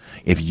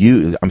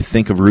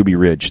 Think of Ruby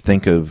Ridge,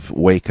 think of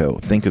Waco,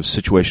 think of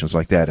situations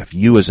like that. If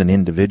you as an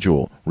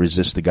individual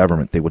resist the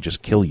government, they will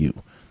just kill you.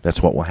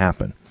 That's what will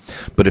happen.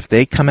 But if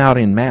they come out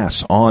in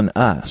mass on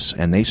us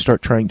and they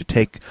start trying to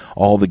take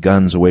all the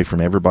guns away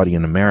from everybody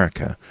in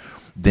America,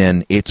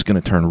 then it's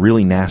going to turn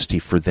really nasty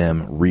for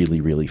them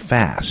really, really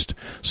fast.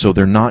 So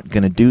they're not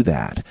going to do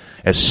that.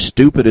 As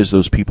stupid as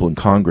those people in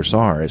Congress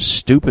are, as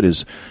stupid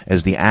as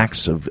the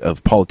acts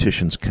of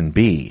politicians can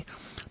be,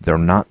 they're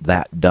not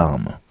that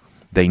dumb.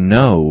 They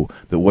know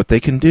that what they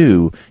can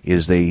do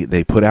is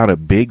they put out a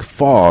big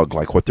fog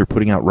like what they're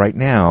putting out right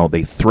now.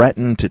 They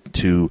threaten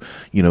the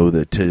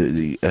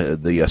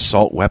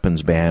assault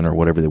weapons ban or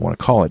whatever they want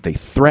to call it. They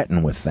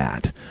threaten with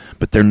that,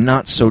 but they're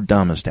not so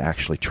dumb as to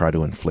actually try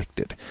to inflict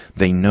it.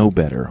 They know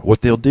better. What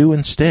they'll do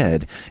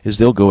instead is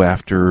they'll go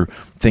after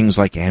things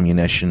like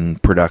ammunition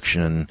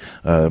production,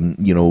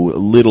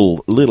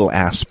 little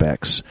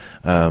aspects.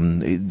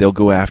 They'll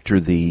go after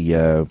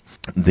the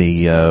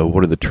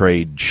what are the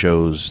trade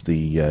shows,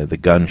 the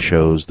gun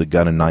shows, the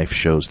gun and knife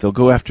shows. They'll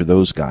go after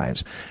those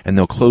guys and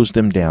they'll close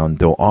them down.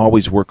 They'll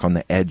always work on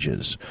the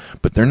edges,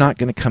 but they're not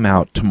going to come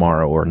out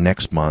tomorrow or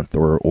next month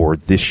or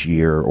this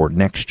year or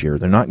next year.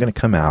 They're not going to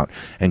come out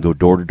and go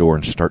door to door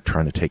and start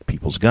trying to take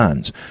people's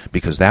guns,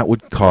 because that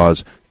would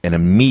cause an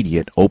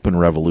immediate open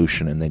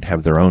revolution, and they'd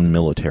have their own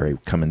military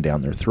coming down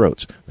their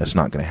throats. That's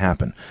not going to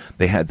happen.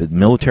 The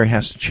military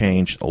has to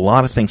change. A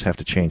lot of things have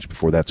to change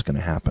before that's going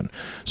to happen.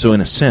 So in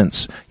a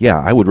sense, yeah,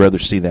 I would rather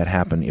see that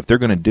happen. If they're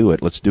going to do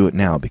it, let's do it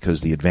now,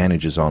 because the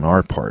advantage is on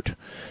our part.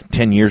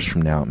 10 years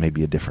from now, it may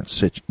be a different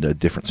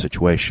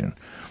situation.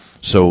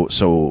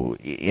 So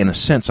in a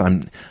sense,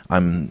 I'm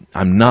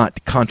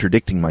not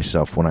contradicting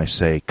myself when I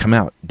say, come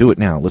out, do it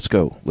now, let's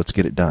go, let's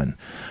get it done.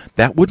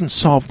 That wouldn't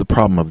solve the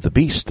problem of the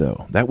beast,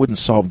 though. That wouldn't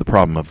solve the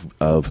problem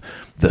of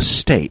the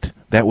state.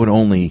 That would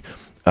only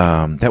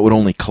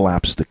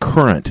collapse the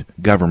current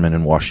government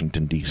in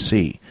Washington,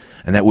 D.C.,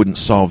 and that wouldn't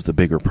solve the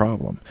bigger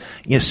problem.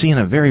 You see, in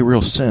a very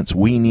real sense,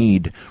 we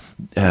need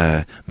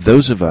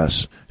those of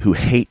us who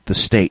hate the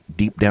state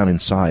deep down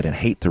inside and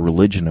hate the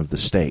religion of the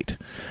state.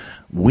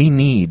 We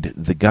need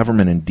the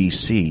government in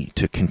D.C.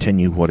 to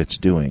continue what it's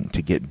doing,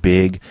 to get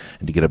big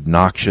and to get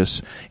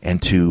obnoxious,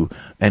 and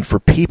for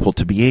people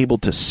to be able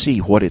to see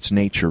what its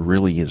nature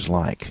really is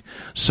like,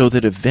 so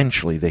that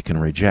eventually they can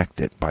reject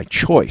it by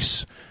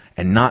choice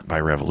and not by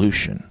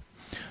revolution.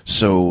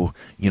 So,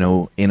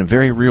 in a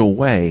very real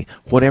way,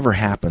 whatever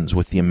happens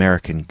with the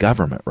American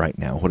government right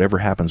now, whatever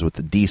happens with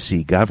the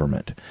D.C.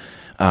 government,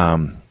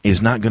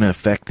 is not going to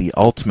affect the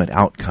ultimate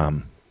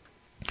outcome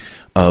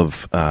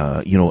of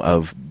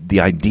the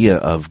idea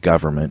of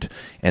government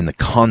and the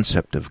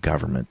concept of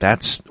government.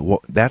 That's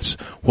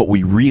what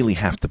we really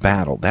have to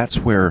battle. That's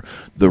where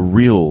the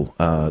real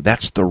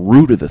that's the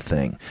root of the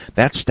thing.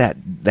 That's that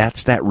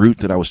root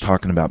that I was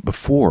talking about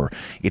before.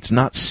 It's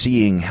not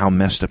seeing how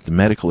messed up the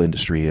medical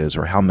industry is,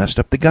 or how messed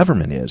up the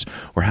government is,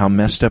 or how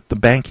messed up the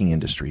banking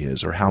industry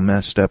is, or how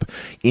messed up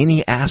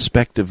any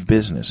aspect of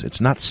business.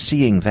 It's not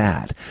seeing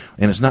that,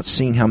 and it's not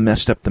seeing how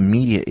messed up the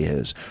media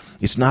is.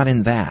 It's not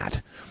in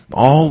that.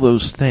 All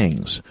those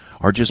things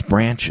are just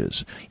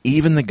branches.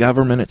 Even the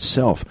government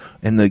itself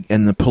and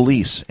the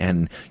police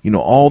and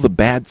all the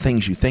bad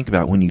things you think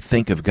about when you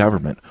think of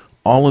government,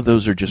 all of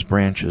those are just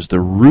branches.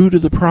 The root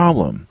of the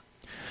problem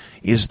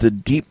is the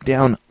deep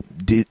down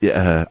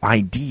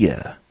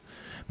idea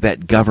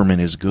that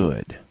government is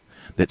good,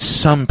 that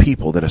some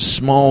people, that a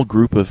small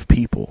group of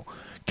people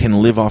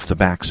can live off the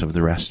backs of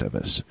the rest of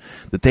us,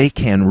 that they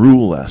can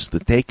rule us,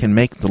 that they can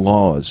make the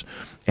laws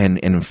and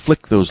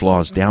inflict those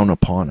laws down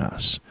upon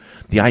us.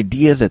 The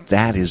idea that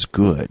that is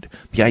good,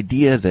 the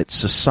idea that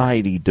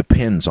society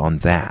depends on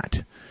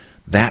that,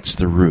 that's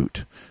the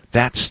root.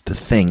 That's the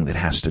thing that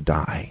has to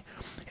die.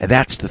 And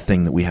that's the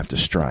thing that we have to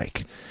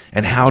strike.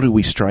 And how do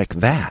we strike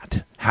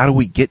that? How do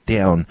we get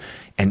down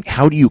and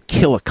how do you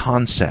kill a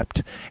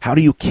concept? How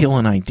do you kill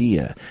an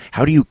idea?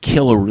 How do you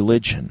kill a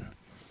religion?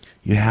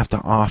 You have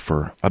to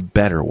offer a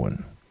better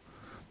one.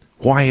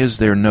 Why is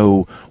there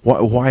no...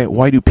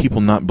 Why do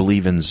people not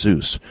believe in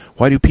Zeus?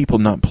 Why do people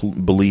not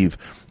believe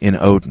in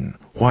Odin?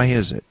 Why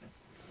is it?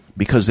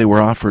 Because they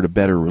were offered a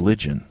better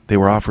religion. They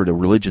were offered a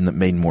religion that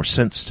made more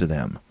sense to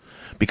them.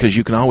 Because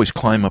you can always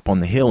climb up on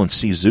the hill and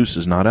see Zeus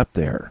is not up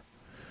there.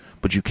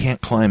 But you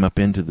can't climb up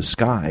into the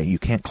sky. You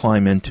can't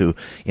climb into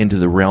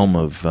the realm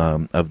of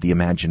the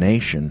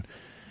imagination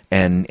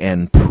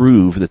and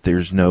prove that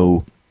there's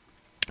no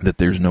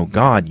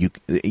God.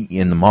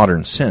 In the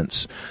modern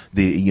sense,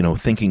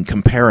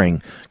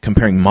 comparing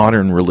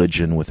modern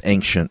religion with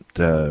ancient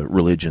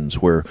religions,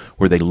 where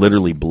they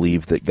literally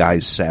believed that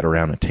guys sat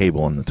around a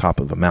table on the top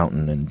of a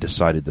mountain and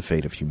decided the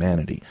fate of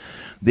humanity.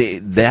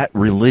 That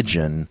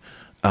religion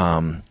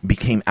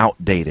became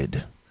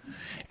outdated,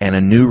 and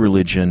a new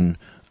religion.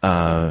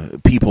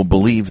 People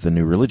believe the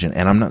new religion,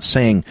 and I'm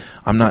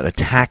not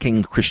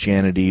attacking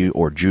Christianity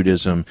or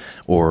Judaism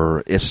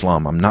or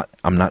Islam.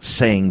 I'm not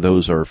saying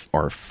those are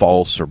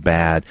false or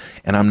bad,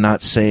 and I'm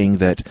not saying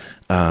that,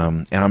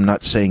 and I'm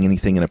not saying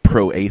anything in a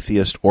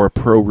pro-atheist or a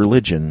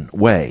pro-religion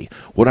way.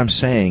 What I'm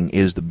saying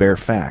is the bare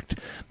fact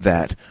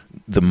that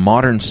the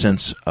modern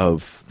sense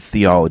of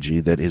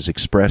theology that is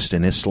expressed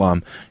in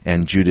Islam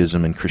and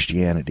Judaism and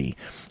Christianity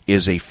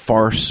is a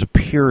far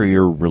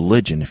superior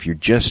religion. If you're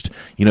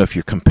if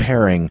you're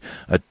comparing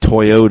a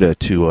Toyota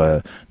to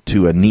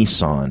a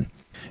Nissan,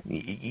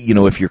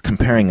 if you're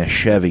comparing a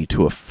Chevy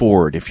to a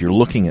Ford, if you're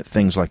looking at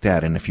things like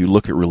that, and if you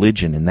look at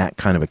religion in that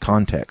kind of a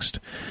context,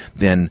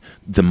 then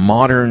the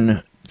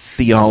modern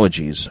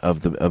theologies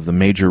of the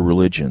major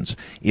religions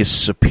is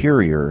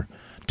superior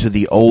to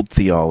the old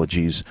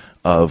theologies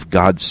of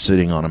God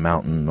sitting on a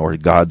mountain or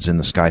God's in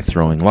the sky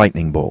throwing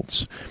lightning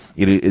bolts.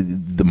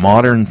 The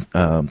modern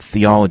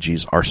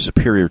theologies are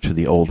superior to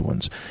the old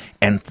ones,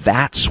 and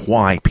that's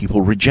why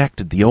people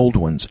rejected the old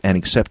ones and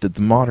accepted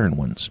the modern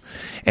ones.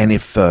 And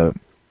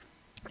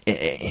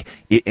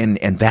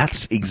and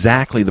that's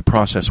exactly the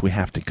process we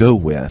have to go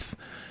with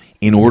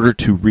in order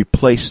to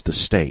replace the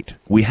state.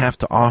 We have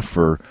to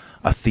offer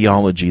a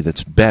theology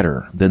that's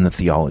better than the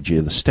theology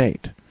of the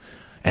state.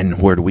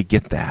 And where do we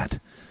get that?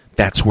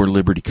 That's where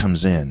liberty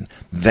comes in.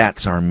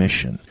 That's our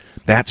mission.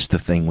 That's the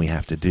thing we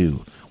have to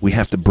do. We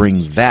have to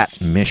bring that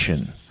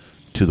mission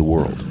to the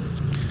world.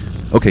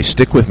 Okay,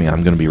 stick with me.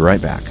 I'm going to be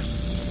right back.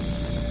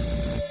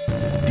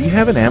 Do you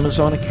have an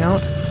Amazon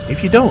account?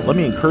 If you don't, let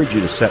me encourage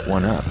you to set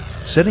one up.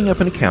 Setting up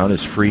an account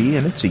is free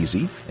and it's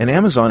easy, and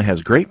Amazon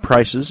has great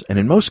prices, and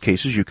in most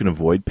cases you can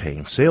avoid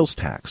paying sales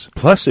tax.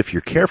 Plus, if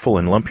you're careful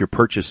and lump your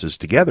purchases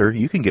together,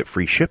 you can get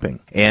free shipping.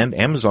 And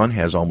Amazon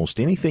has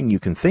almost anything you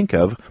can think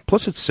of,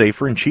 plus it's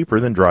safer and cheaper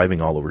than driving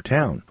all over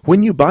town.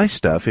 When you buy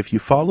stuff, if you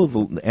follow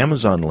the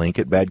Amazon link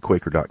at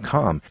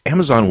badquaker.com,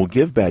 Amazon will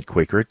give Bad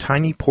Quaker a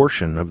tiny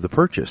portion of the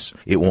purchase.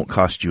 It won't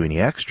cost you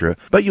any extra,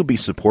 but you'll be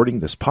supporting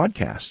this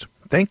podcast.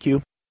 Thank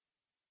you.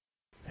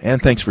 And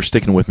thanks for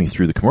sticking with me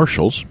through the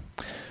commercials.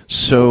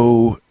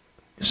 So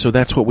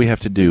that's what we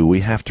have to do. We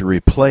have to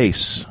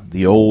replace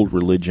the old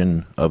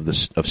religion of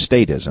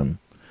statism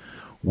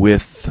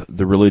with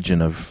the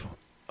religion of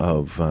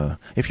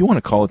if you want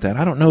to call it that.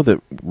 I don't know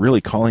that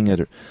really calling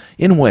it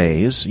in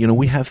ways.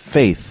 We have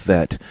faith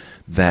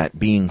that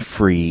being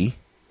free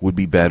would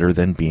be better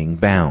than being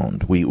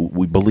bound. We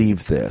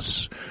believe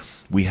this.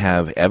 We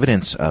have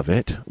evidence of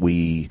it.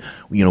 We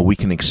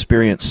can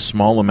experience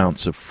small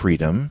amounts of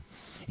freedom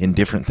in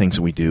different things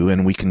that we do,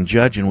 and we can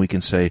judge and we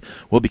can say,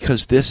 well,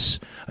 because this,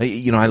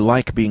 I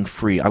like being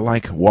free. I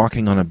like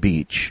walking on a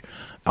beach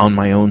on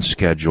my own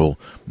schedule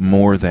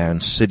more than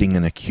sitting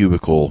in a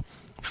cubicle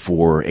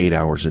for 8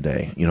 hours a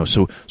day.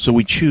 So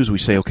we choose, we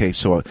say, okay,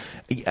 so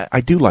I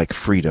do like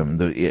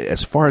freedom.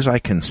 As far as I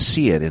can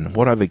see it and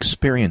what I've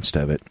experienced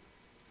of it,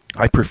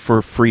 I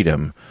prefer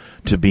freedom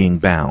to being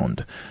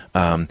bound.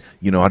 I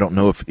don't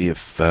know if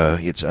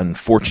it's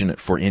unfortunate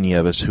for any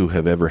of us who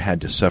have ever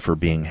had to suffer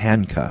being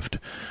handcuffed.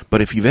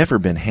 But if you've ever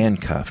been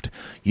handcuffed,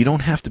 you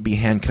don't have to be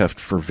handcuffed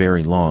for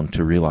very long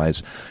to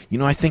realize,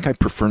 I think I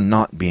prefer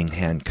not being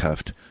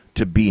handcuffed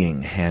to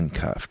being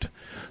handcuffed.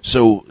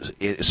 So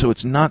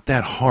it's not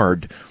that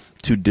hard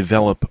to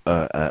develop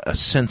a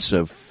sense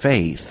of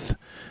faith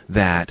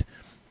that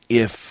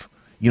if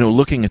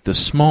looking at the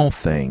small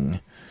thing,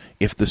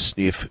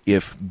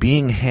 if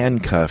being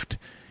handcuffed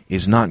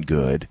is not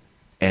good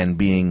and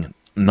being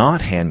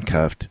not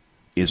handcuffed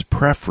is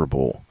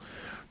preferable,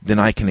 then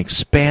I can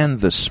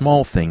expand the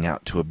small thing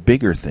out to a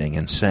bigger thing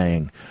and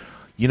saying,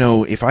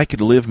 if I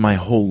could live my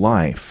whole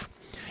life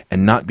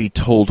and not be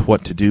told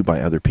what to do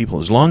by other people,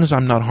 as long as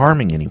I'm not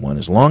harming anyone,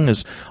 as long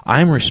as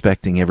I'm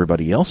respecting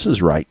everybody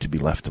else's right to be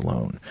left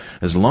alone,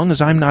 as long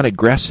as I'm not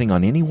aggressing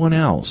on anyone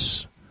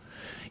else,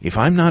 if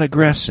I'm not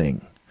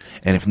aggressing,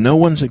 and if no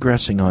one's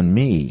aggressing on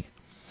me,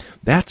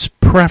 that's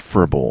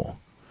preferable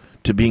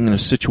to being in a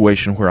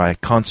situation where I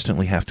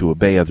constantly have to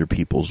obey other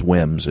people's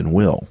whims and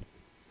will.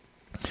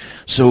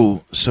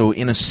 So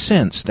in a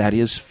sense, that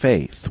is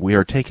faith. We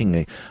are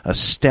taking a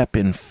step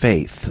in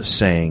faith,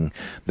 saying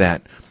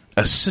that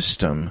a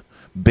system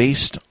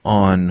based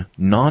on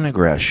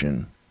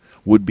non-aggression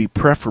would be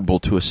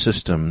preferable to a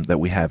system that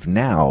we have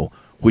now,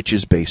 which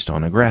is based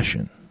on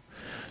aggression.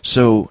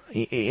 So,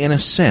 in a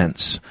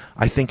sense,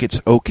 I think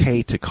it's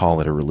okay to call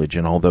it a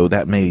religion, although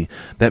that may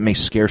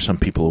scare some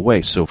people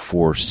away. So,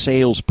 for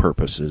sales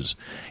purposes,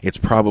 it's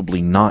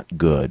probably not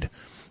good.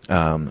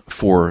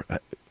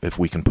 If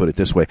we can put it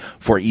this way,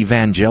 for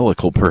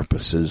evangelical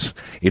purposes,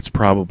 it's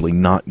probably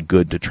not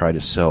good to try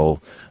to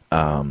sell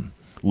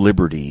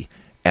liberty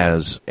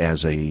as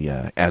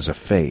a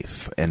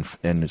faith, and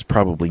it's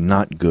probably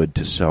not good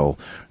to sell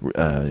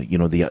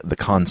the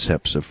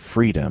concepts of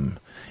freedom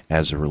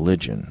as a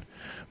religion.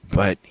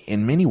 But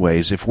in many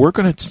ways, if we're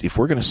going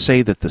to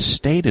say that the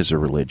state is a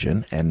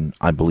religion, and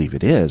I believe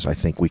it is, I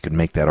think we could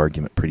make that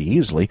argument pretty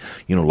easily.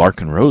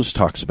 Larkin Rose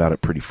talks about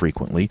it pretty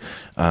frequently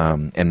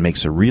and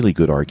makes a really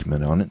good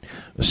argument on it.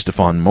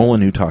 Stefan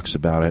Molyneux talks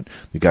about it.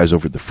 The guys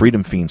over at the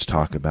Freedom Fiends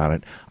talk about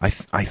it. I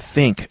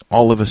think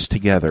all of us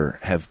together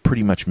have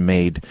pretty much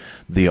made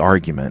the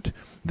argument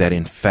that,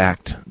 in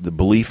fact, the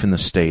belief in the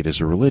state is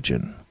a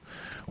religion.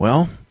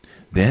 Well,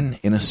 then,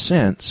 in a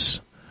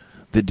sense,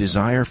 the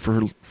desire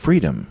for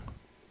freedom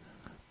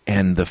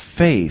and the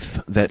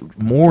faith that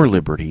more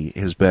liberty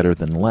is better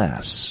than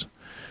less,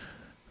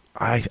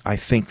 I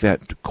think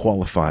that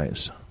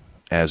qualifies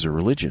as a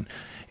religion,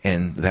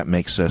 and that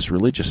makes us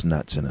religious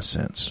nuts in a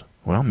sense.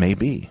 Well,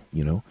 maybe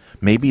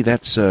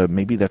that's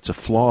a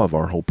flaw of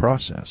our whole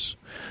process,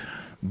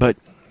 but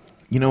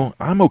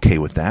I'm okay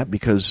with that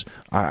because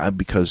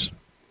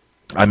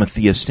I'm a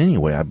theist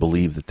anyway. I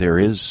believe that there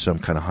is some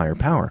kind of higher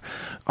power.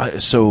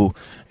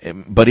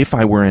 But if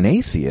I were an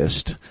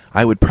atheist,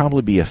 I would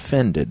probably be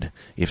offended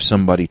if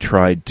somebody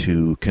tried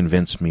to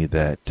convince me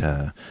that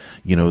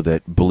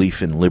that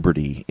belief in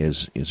liberty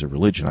is a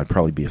religion. I'd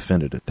probably be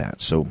offended at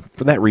that. So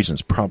for that reason,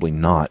 it's probably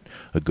not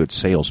a good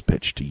sales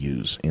pitch to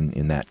use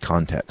in that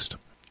context.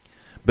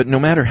 But no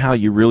matter how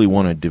you really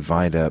want to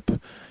divide up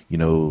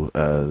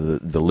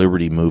the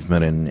liberty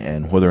movement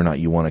and whether or not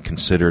you want to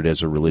consider it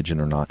as a religion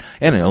or not.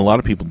 And a lot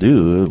of people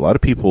do. A lot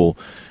of people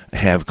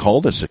have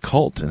called us a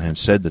cult and have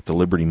said that the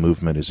liberty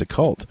movement is a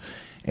cult.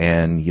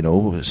 And,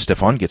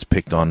 Stefan gets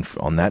picked on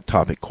that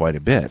topic quite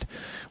a bit.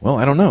 Well,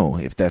 I don't know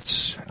if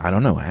that's,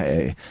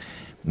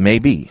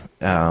 maybe.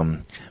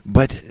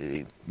 But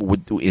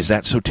is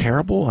that so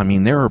terrible? I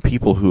mean, there are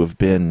people who have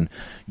been,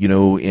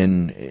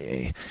 in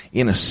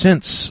a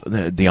sense,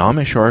 the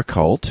Amish are a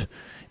cult.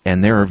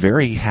 And there are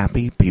very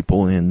happy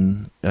people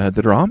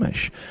that are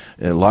Amish.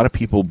 A lot of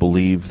people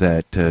believe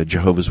that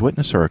Jehovah's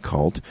Witnesses are a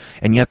cult,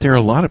 and yet there are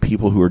a lot of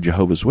people who are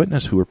Jehovah's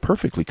Witnesses who are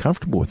perfectly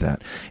comfortable with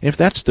that. And if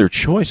that's their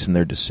choice and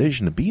their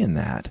decision to be in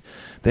that,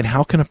 then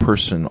how can a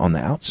person on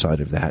the outside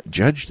of that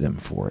judge them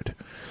for it?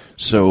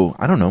 So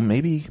I don't know.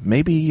 Maybe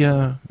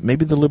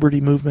the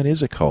liberty movement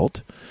is a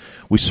cult.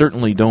 We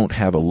certainly don't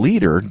have a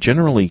leader.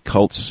 Generally,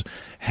 cults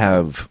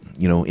have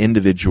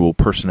individual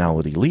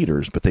personality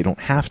leaders, but they don't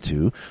have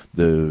to.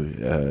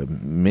 The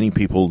many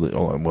people that,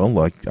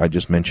 like I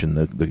just mentioned,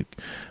 the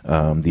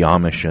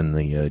Amish and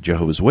the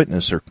Jehovah's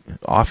Witnesses are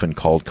often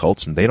called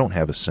cults, and they don't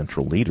have a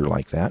central leader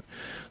like that.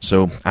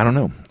 So I don't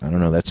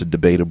know. That's a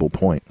debatable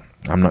point.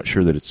 I'm not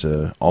sure that it's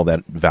all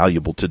that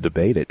valuable to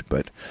debate it,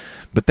 but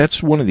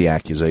that's one of the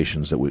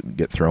accusations that would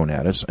get thrown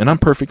at us, and I'm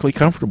perfectly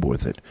comfortable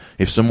with it.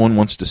 If someone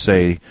wants to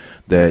say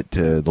that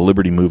the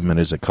liberty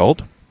movement is a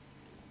cult,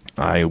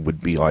 I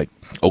would be like,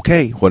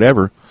 okay,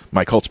 whatever.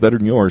 My cult's better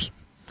than yours.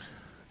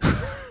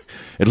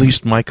 At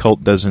least my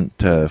cult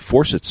doesn't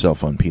force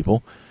itself on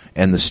people,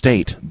 and the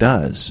state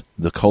does.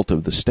 The cult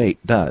of the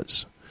state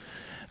does.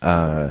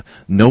 No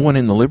one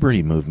in the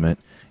liberty movement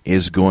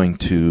is going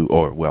to,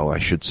 I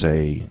should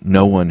say,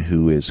 no one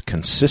who is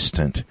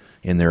consistent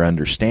in their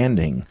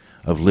understanding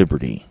of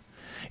liberty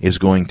is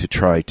going to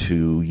try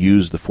to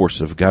use the force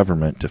of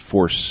government to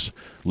force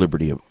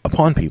liberty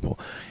upon people.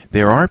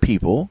 There are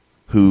people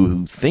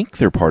who think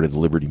they're part of the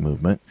liberty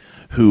movement,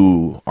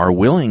 who are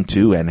willing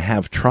to and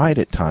have tried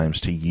at times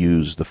to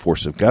use the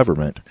force of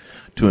government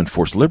to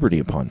enforce liberty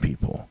upon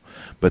people.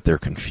 But they're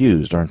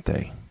confused, aren't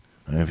they?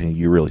 If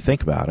you really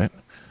think about it,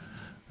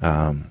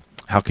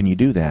 how can you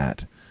do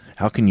that?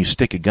 How can you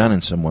stick a gun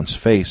in someone's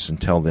face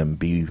and tell them,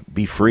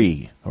 be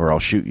free or I'll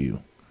shoot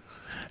you?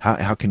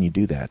 How can you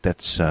do that?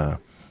 That's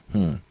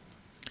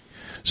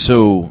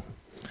So,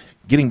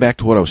 getting back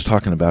to what I was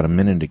talking about a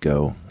minute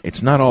ago,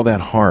 it's not all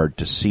that hard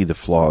to see the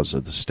flaws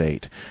of the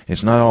state.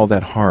 It's not all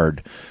that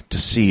hard to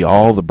see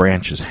all the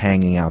branches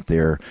hanging out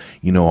there,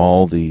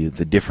 all the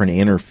different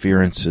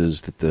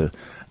interferences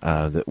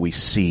that we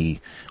see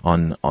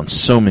on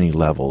so many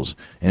levels.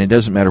 And it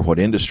doesn't matter what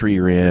industry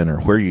you're in or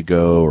where you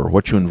go or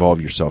what you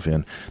involve yourself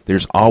in.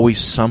 There's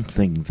always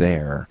something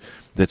there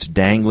that's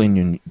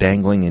dangling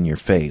in your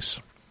face,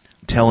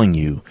 telling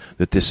you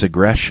that this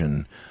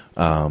aggression,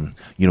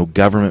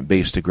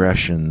 government-based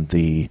aggression,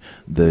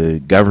 the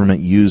government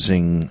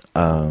using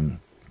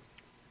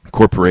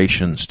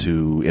corporations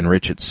to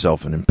enrich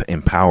itself and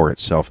empower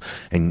itself,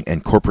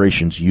 and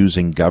corporations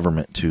using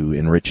government to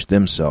enrich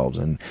themselves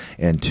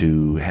and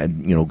to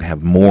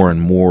have more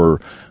and more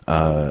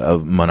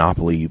of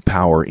monopoly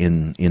power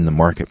in the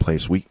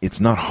marketplace. It's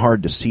not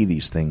hard to see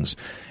these things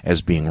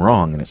as being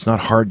wrong, and it's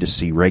not hard to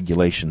see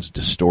regulations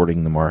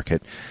distorting the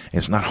market, and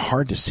it's not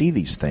hard to see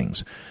these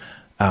things.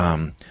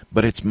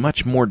 But it's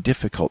much more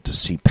difficult to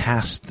see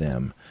past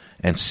them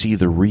and see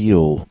the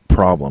real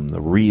problem,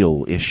 the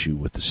real issue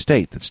with the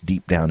state that's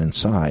deep down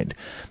inside,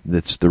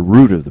 that's the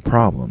root of the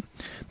problem.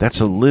 That's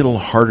a little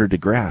harder to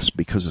grasp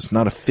because it's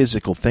not a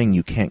physical thing.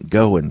 You can't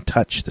go and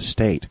touch the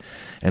state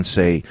and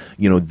say,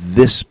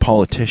 this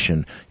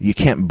politician, you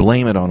can't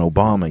blame it on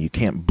Obama, you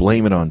can't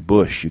blame it on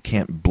Bush, you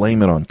can't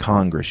blame it on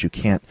Congress,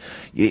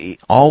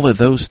 all of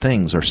those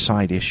things are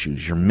side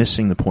issues. You're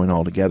missing the point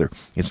altogether.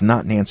 It's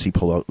not Nancy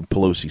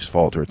Pelosi's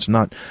fault, or it's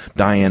not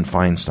Dianne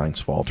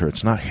Feinstein's fault, or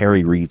it's not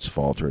Harry Reid's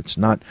fault, or it's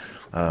not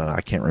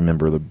I can't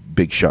remember the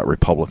big shot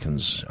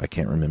Republicans. I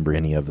can't remember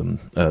any of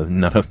them.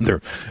 None of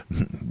their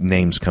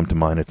names come to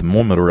mind at the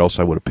moment, or else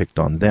I would have picked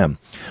on them.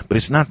 But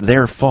it's not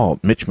their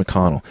fault, Mitch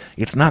McConnell.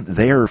 It's not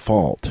their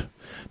fault.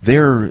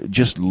 They're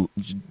just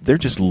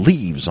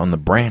leaves on the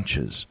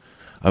branches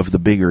of the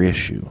bigger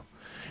issue.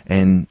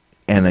 And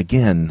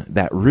again,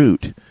 that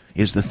root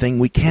is the thing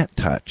we can't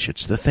touch.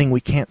 It's the thing we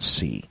can't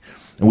see.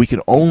 And we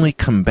can only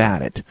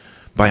combat it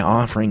by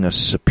offering a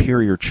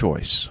superior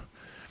choice.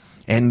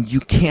 And you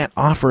can't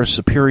offer a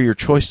superior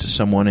choice to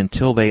someone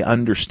until they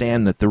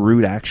understand that the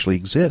root actually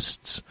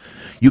exists.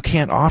 You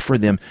can't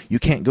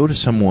go to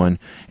someone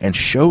and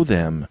show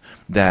them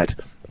that,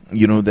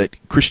 that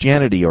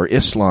Christianity or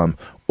Islam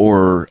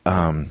or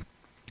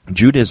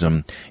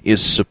Judaism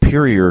is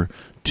superior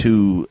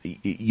to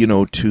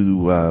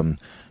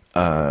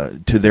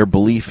their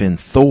belief in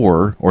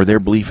Thor or their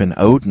belief in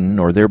Odin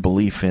or their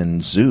belief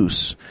in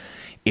Zeus,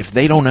 if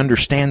they don't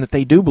understand that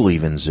they do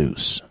believe in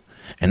Zeus.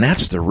 And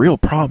that's the real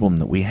problem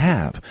that we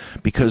have,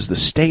 because the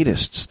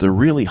statists, the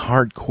really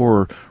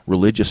hardcore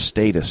religious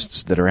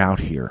statists that are out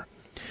here,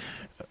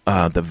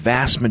 the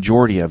vast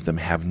majority of them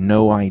have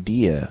no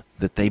idea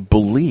that they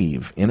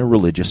believe in a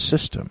religious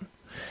system.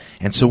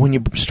 And so when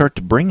you start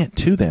to bring it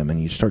to them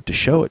and you start to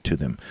show it to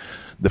them,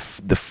 the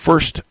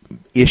first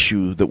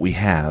issue that we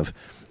have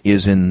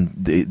is in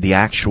the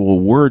actual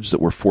words that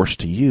we're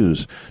forced to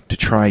use to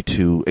try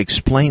to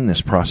explain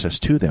this process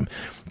to them.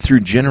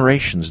 Through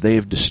generations, they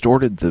have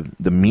distorted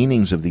the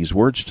meanings of these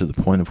words to the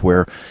point of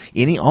where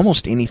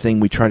almost anything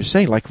we try to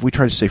say, like if we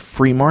try to say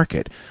free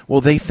market,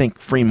 well, they think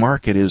free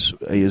market is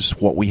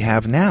what we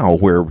have now,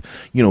 where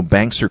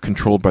banks are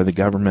controlled by the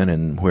government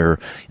and where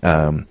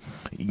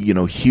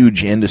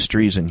huge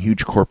industries and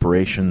huge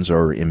corporations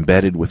are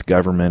embedded with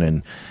government,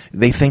 and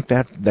they think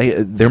that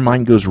their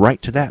mind goes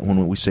right to that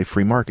when we say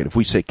free market. If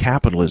we say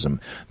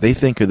capitalism, they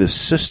think of this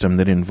system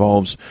that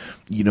involves,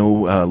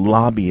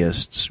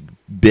 lobbyists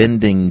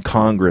bending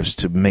Congress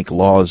to make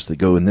laws that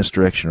go in this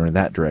direction or in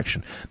that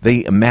direction.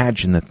 They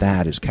imagine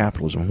that is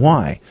capitalism.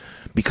 Why?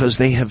 Because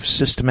they have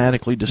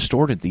systematically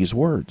distorted these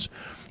words.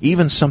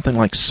 Even something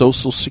like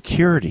Social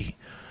Security.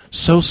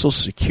 Social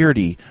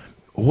Security,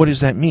 what does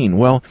that mean?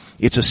 Well,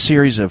 it's a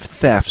series of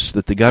thefts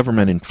that the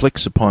government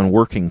inflicts upon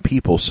working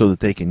people so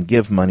that they can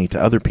give money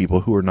to other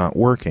people who are not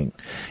working.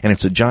 And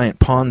it's a giant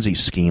Ponzi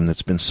scheme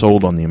that's been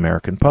sold on the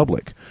American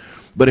public.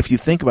 But if you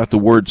think about the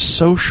word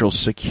Social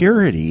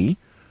Security,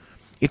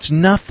 it's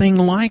nothing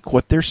like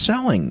what they're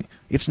selling.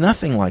 It's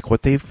nothing like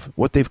what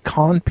they've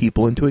conned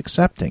people into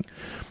accepting.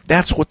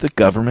 That's what the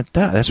government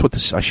does. That's what the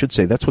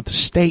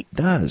state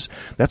does.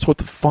 That's what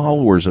the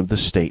followers of the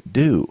state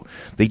do.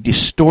 They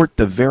distort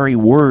the very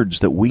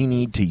words that we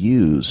need to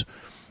use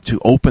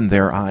to open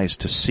their eyes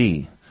to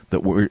see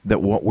that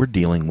what we're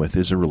dealing with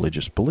is a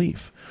religious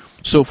belief.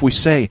 So if we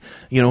say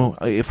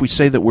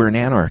that we're an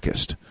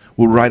anarchist,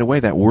 well, right away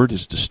that word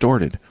is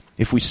distorted.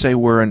 If we say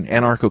we're an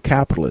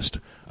anarcho-capitalist,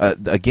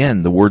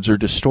 again, the words are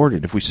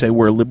distorted. If we say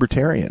we're a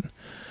libertarian,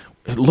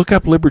 look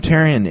up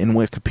libertarian in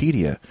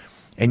Wikipedia,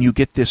 and you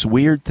get this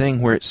weird thing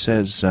where it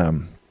says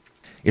in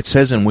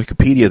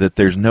Wikipedia that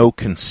there's no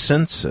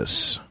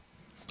consensus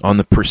on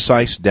the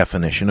precise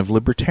definition of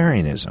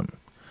libertarianism.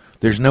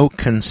 There's no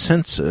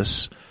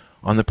consensus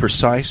on the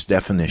precise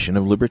definition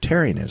of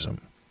libertarianism.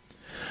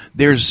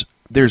 There's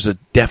a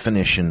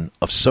definition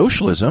of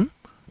socialism.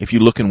 If you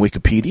look in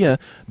Wikipedia,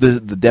 the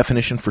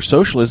definition for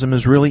socialism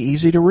is really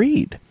easy to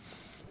read.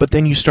 But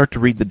then you start to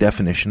read the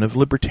definition of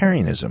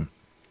libertarianism,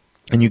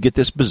 and you get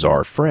this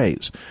bizarre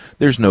phrase.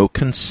 There's no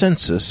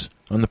consensus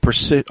on the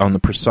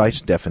precise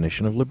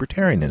definition of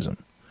libertarianism.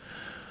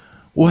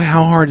 Well,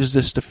 how hard is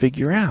this to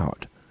figure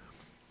out?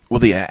 Well,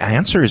 the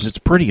answer is it's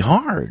pretty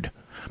hard,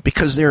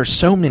 because there are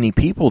so many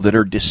people that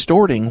are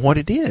distorting what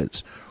it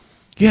is.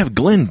 You have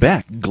Glenn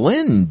Beck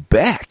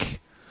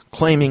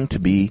claiming to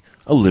be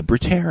a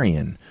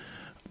libertarian.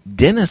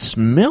 Dennis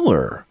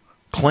Miller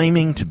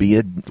claiming to be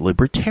a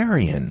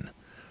libertarian.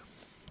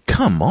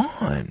 Come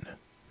on.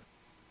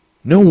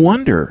 No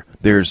wonder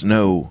there's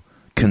no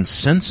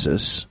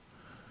consensus.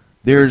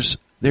 There's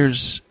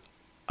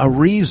a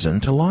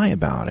reason to lie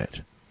about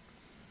it.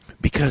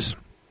 Because,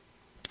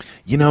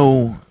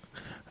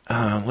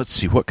 let's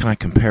see, what can I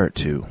compare it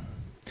to?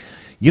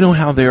 You know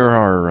how there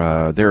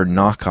are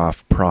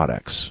knockoff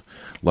products,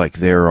 like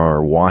there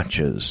are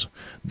watches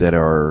that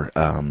are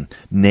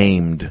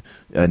named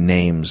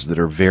names that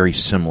are very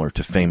similar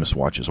to famous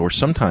watches, or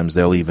sometimes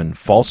they'll even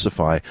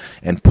falsify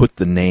and put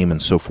the name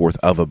and so forth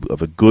of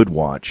a good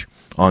watch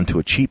onto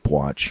a cheap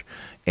watch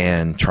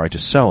and try to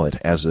sell it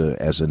as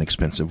an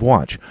expensive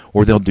watch.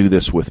 Or they'll do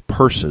this with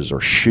purses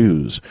or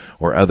shoes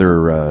or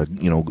other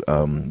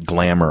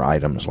glamour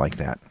items like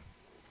that.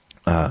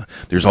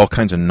 There's all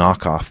kinds of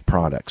knockoff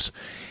products.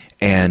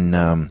 And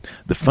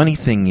the funny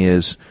thing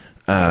is,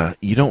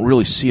 you don't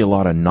really see a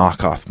lot of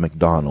knockoff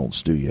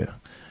McDonald's, do you?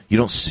 You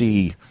don't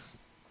see,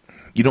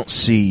 I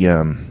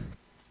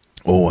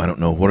don't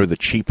know, what are the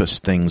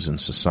cheapest things in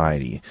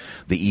society,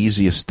 the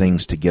easiest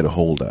things to get a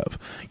hold of.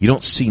 You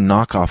don't see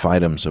knockoff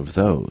items of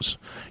those.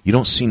 You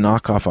don't see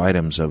knockoff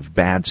items of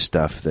bad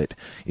stuff that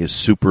is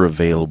super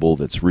available,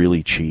 that's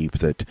really cheap,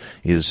 that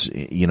is,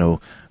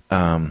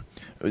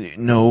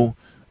 no,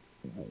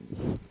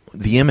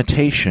 the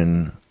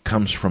imitation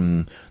comes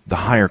from the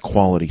higher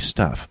quality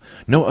stuff.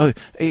 No,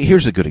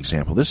 here's a good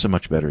example. This is a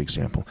much better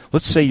example.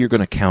 Let's say you're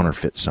going to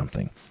counterfeit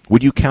something.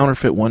 Would you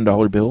counterfeit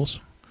 $1 bills?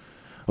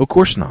 Of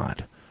course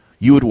not.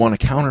 You would want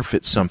to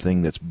counterfeit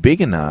something that's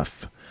big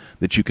enough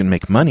that you can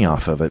make money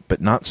off of it, but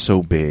not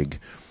so big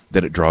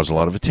that it draws a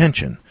lot of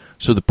attention.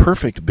 So the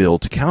perfect bill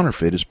to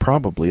counterfeit is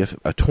probably a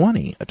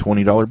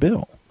 $20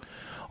 bill.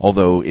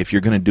 Although if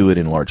you're going to do it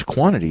in large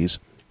quantities,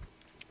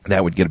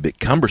 that would get a bit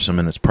cumbersome,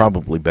 and it's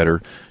probably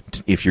better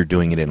if you're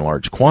doing it in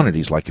large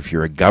quantities, like if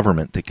you're a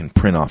government that can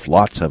print off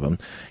lots of them,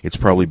 it's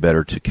probably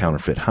better to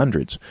counterfeit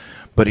hundreds.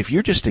 But if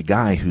you're just a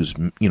guy who's,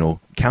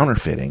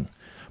 counterfeiting,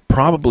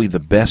 probably the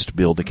best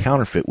bill to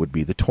counterfeit would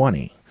be the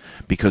 20,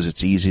 because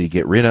it's easy to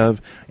get rid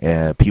of,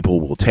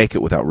 people will take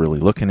it without really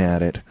looking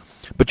at it.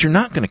 But you're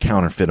not going to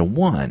counterfeit a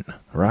 1,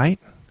 right?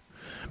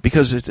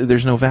 Because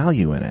there's no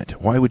value in it.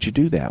 Why would you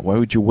do that? Why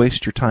would you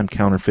waste your time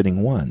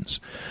counterfeiting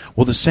ones?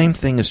 Well, the same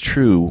thing is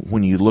true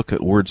when you look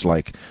at words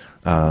like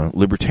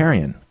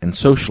libertarian and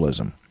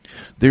socialism.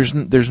 There's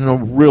no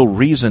real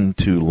reason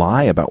to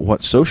lie about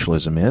what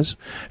socialism is.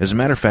 As a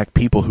matter of fact,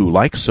 people who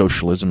like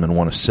socialism and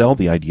want to sell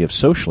the idea of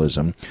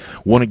socialism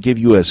want to give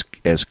you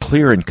as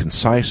clear and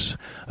concise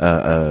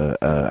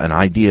an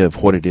idea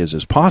of what it is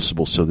as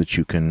possible, so that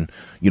you can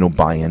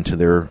buy into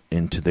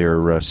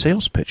their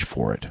sales pitch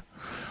for it.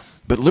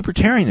 But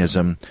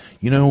libertarianism,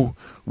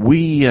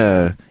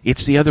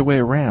 it's the other way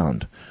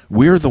around.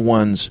 We're the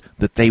ones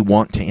that they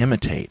want to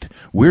imitate.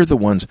 We're the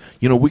ones,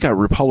 we got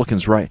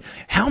Republicans right.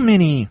 How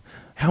many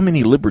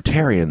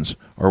libertarians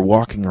are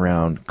walking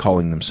around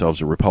calling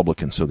themselves a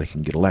Republican so they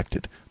can get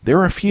elected? There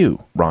are a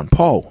few. Ron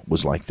Paul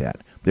was like that.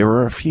 There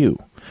are a few.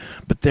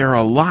 But there are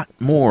a lot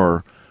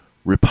more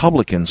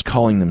Republicans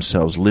calling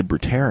themselves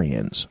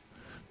libertarians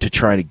to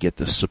try to get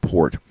the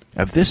support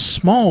of this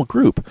small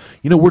group.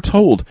 We're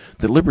told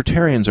that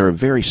libertarians are a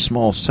very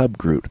small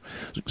subgroup.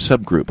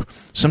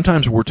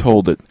 Sometimes we're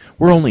told that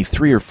we're only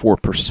 3 or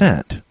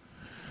 4%.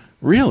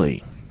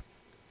 Really?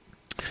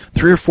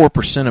 3 or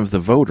 4% of the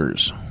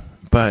voters,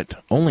 but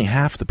only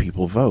half the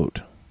people vote.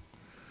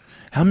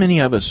 How many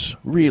of us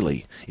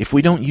really, if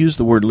we don't use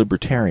the word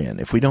libertarian,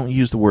 if we don't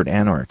use the word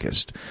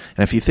anarchist,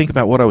 and if you think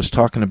about what I was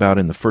talking about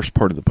in the first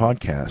part of the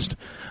podcast,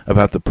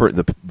 about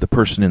the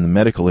person in the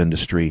medical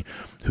industry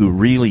who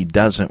really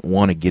doesn't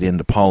want to get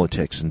into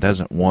politics and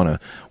doesn't want to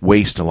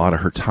waste a lot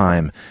of her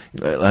time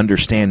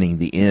understanding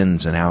the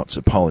ins and outs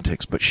of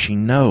politics, but she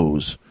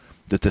knows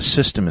that the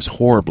system is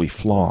horribly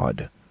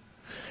flawed.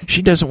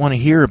 She doesn't want to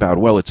hear about,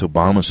 it's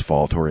Obama's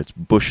fault, or it's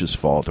Bush's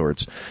fault, or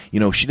it's,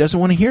 she doesn't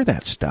want to hear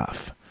that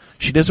stuff.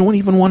 She doesn't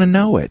even want to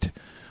know it.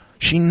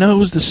 She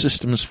knows the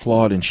system is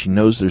flawed, and she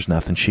knows there's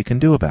nothing she can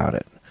do about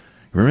it.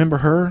 Remember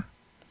her?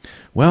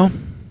 Well,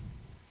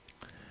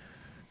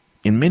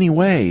 in many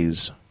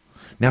ways,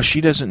 now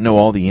she doesn't know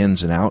all the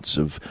ins and outs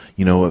of,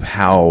 of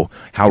how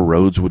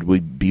roads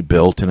would be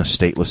built in a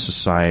stateless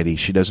society.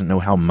 She doesn't know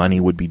how money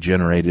would be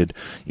generated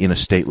in a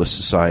stateless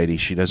society.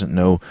 She doesn't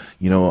know,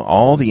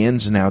 all the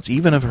ins and outs,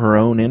 even of her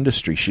own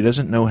industry. She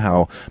doesn't know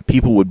how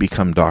people would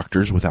become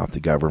doctors without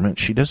the government.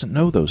 She doesn't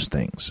know those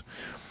things.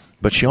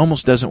 But she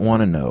almost doesn't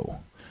want to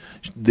know.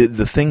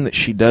 The thing that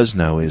she does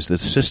know is the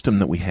system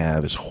that we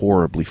have is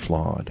horribly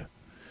flawed.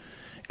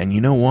 And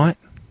you know what?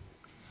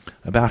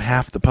 about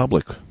half the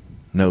public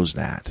knows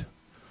that.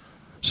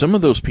 Some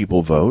of those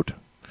people vote,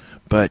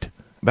 but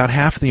about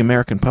half the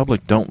American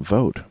public don't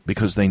vote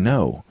because they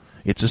know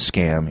it's a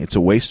scam. It's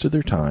a waste of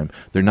their time.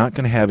 They're not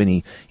going to have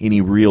any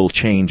real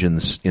change in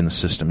the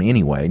system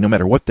anyway. No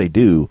matter what they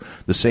do,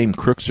 the same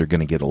crooks are going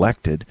to get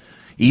elected.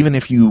 Even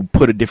if you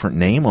put a different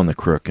name on the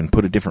crook and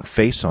put a different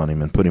face on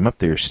him and put him up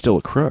there, still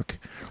a crook.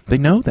 They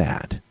know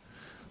that.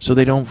 So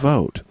they don't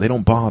vote. They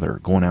don't bother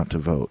going out to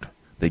vote.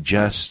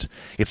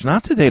 It's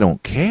not that they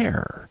don't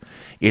care.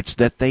 It's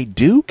that they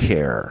do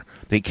care.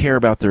 They care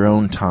about their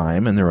own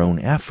time and their own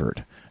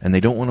effort. And they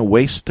don't want to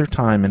waste their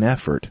time and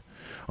effort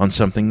on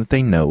something that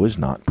they know is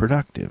not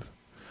productive.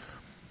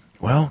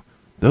 Well,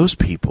 those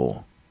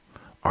people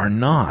are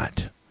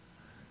not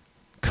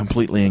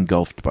completely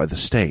engulfed by the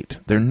state.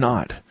 They're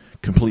not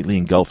completely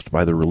engulfed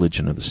by the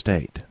religion of the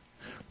state.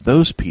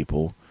 Those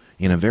people,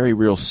 in a very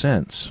real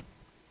sense,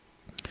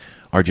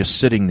 are just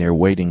sitting there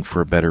waiting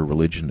for a better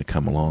religion to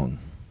come along.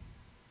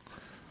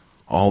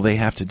 All they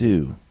have to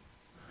do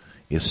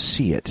is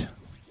see it,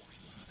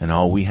 and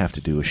all we have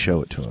to do is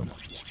show it to them.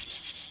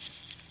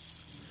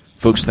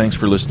 Folks, thanks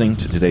for listening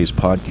to today's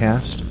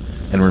podcast,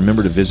 and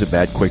remember to visit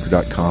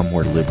badquaker.com,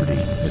 where liberty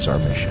is our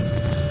mission.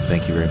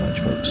 Thank you very much,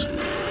 folks.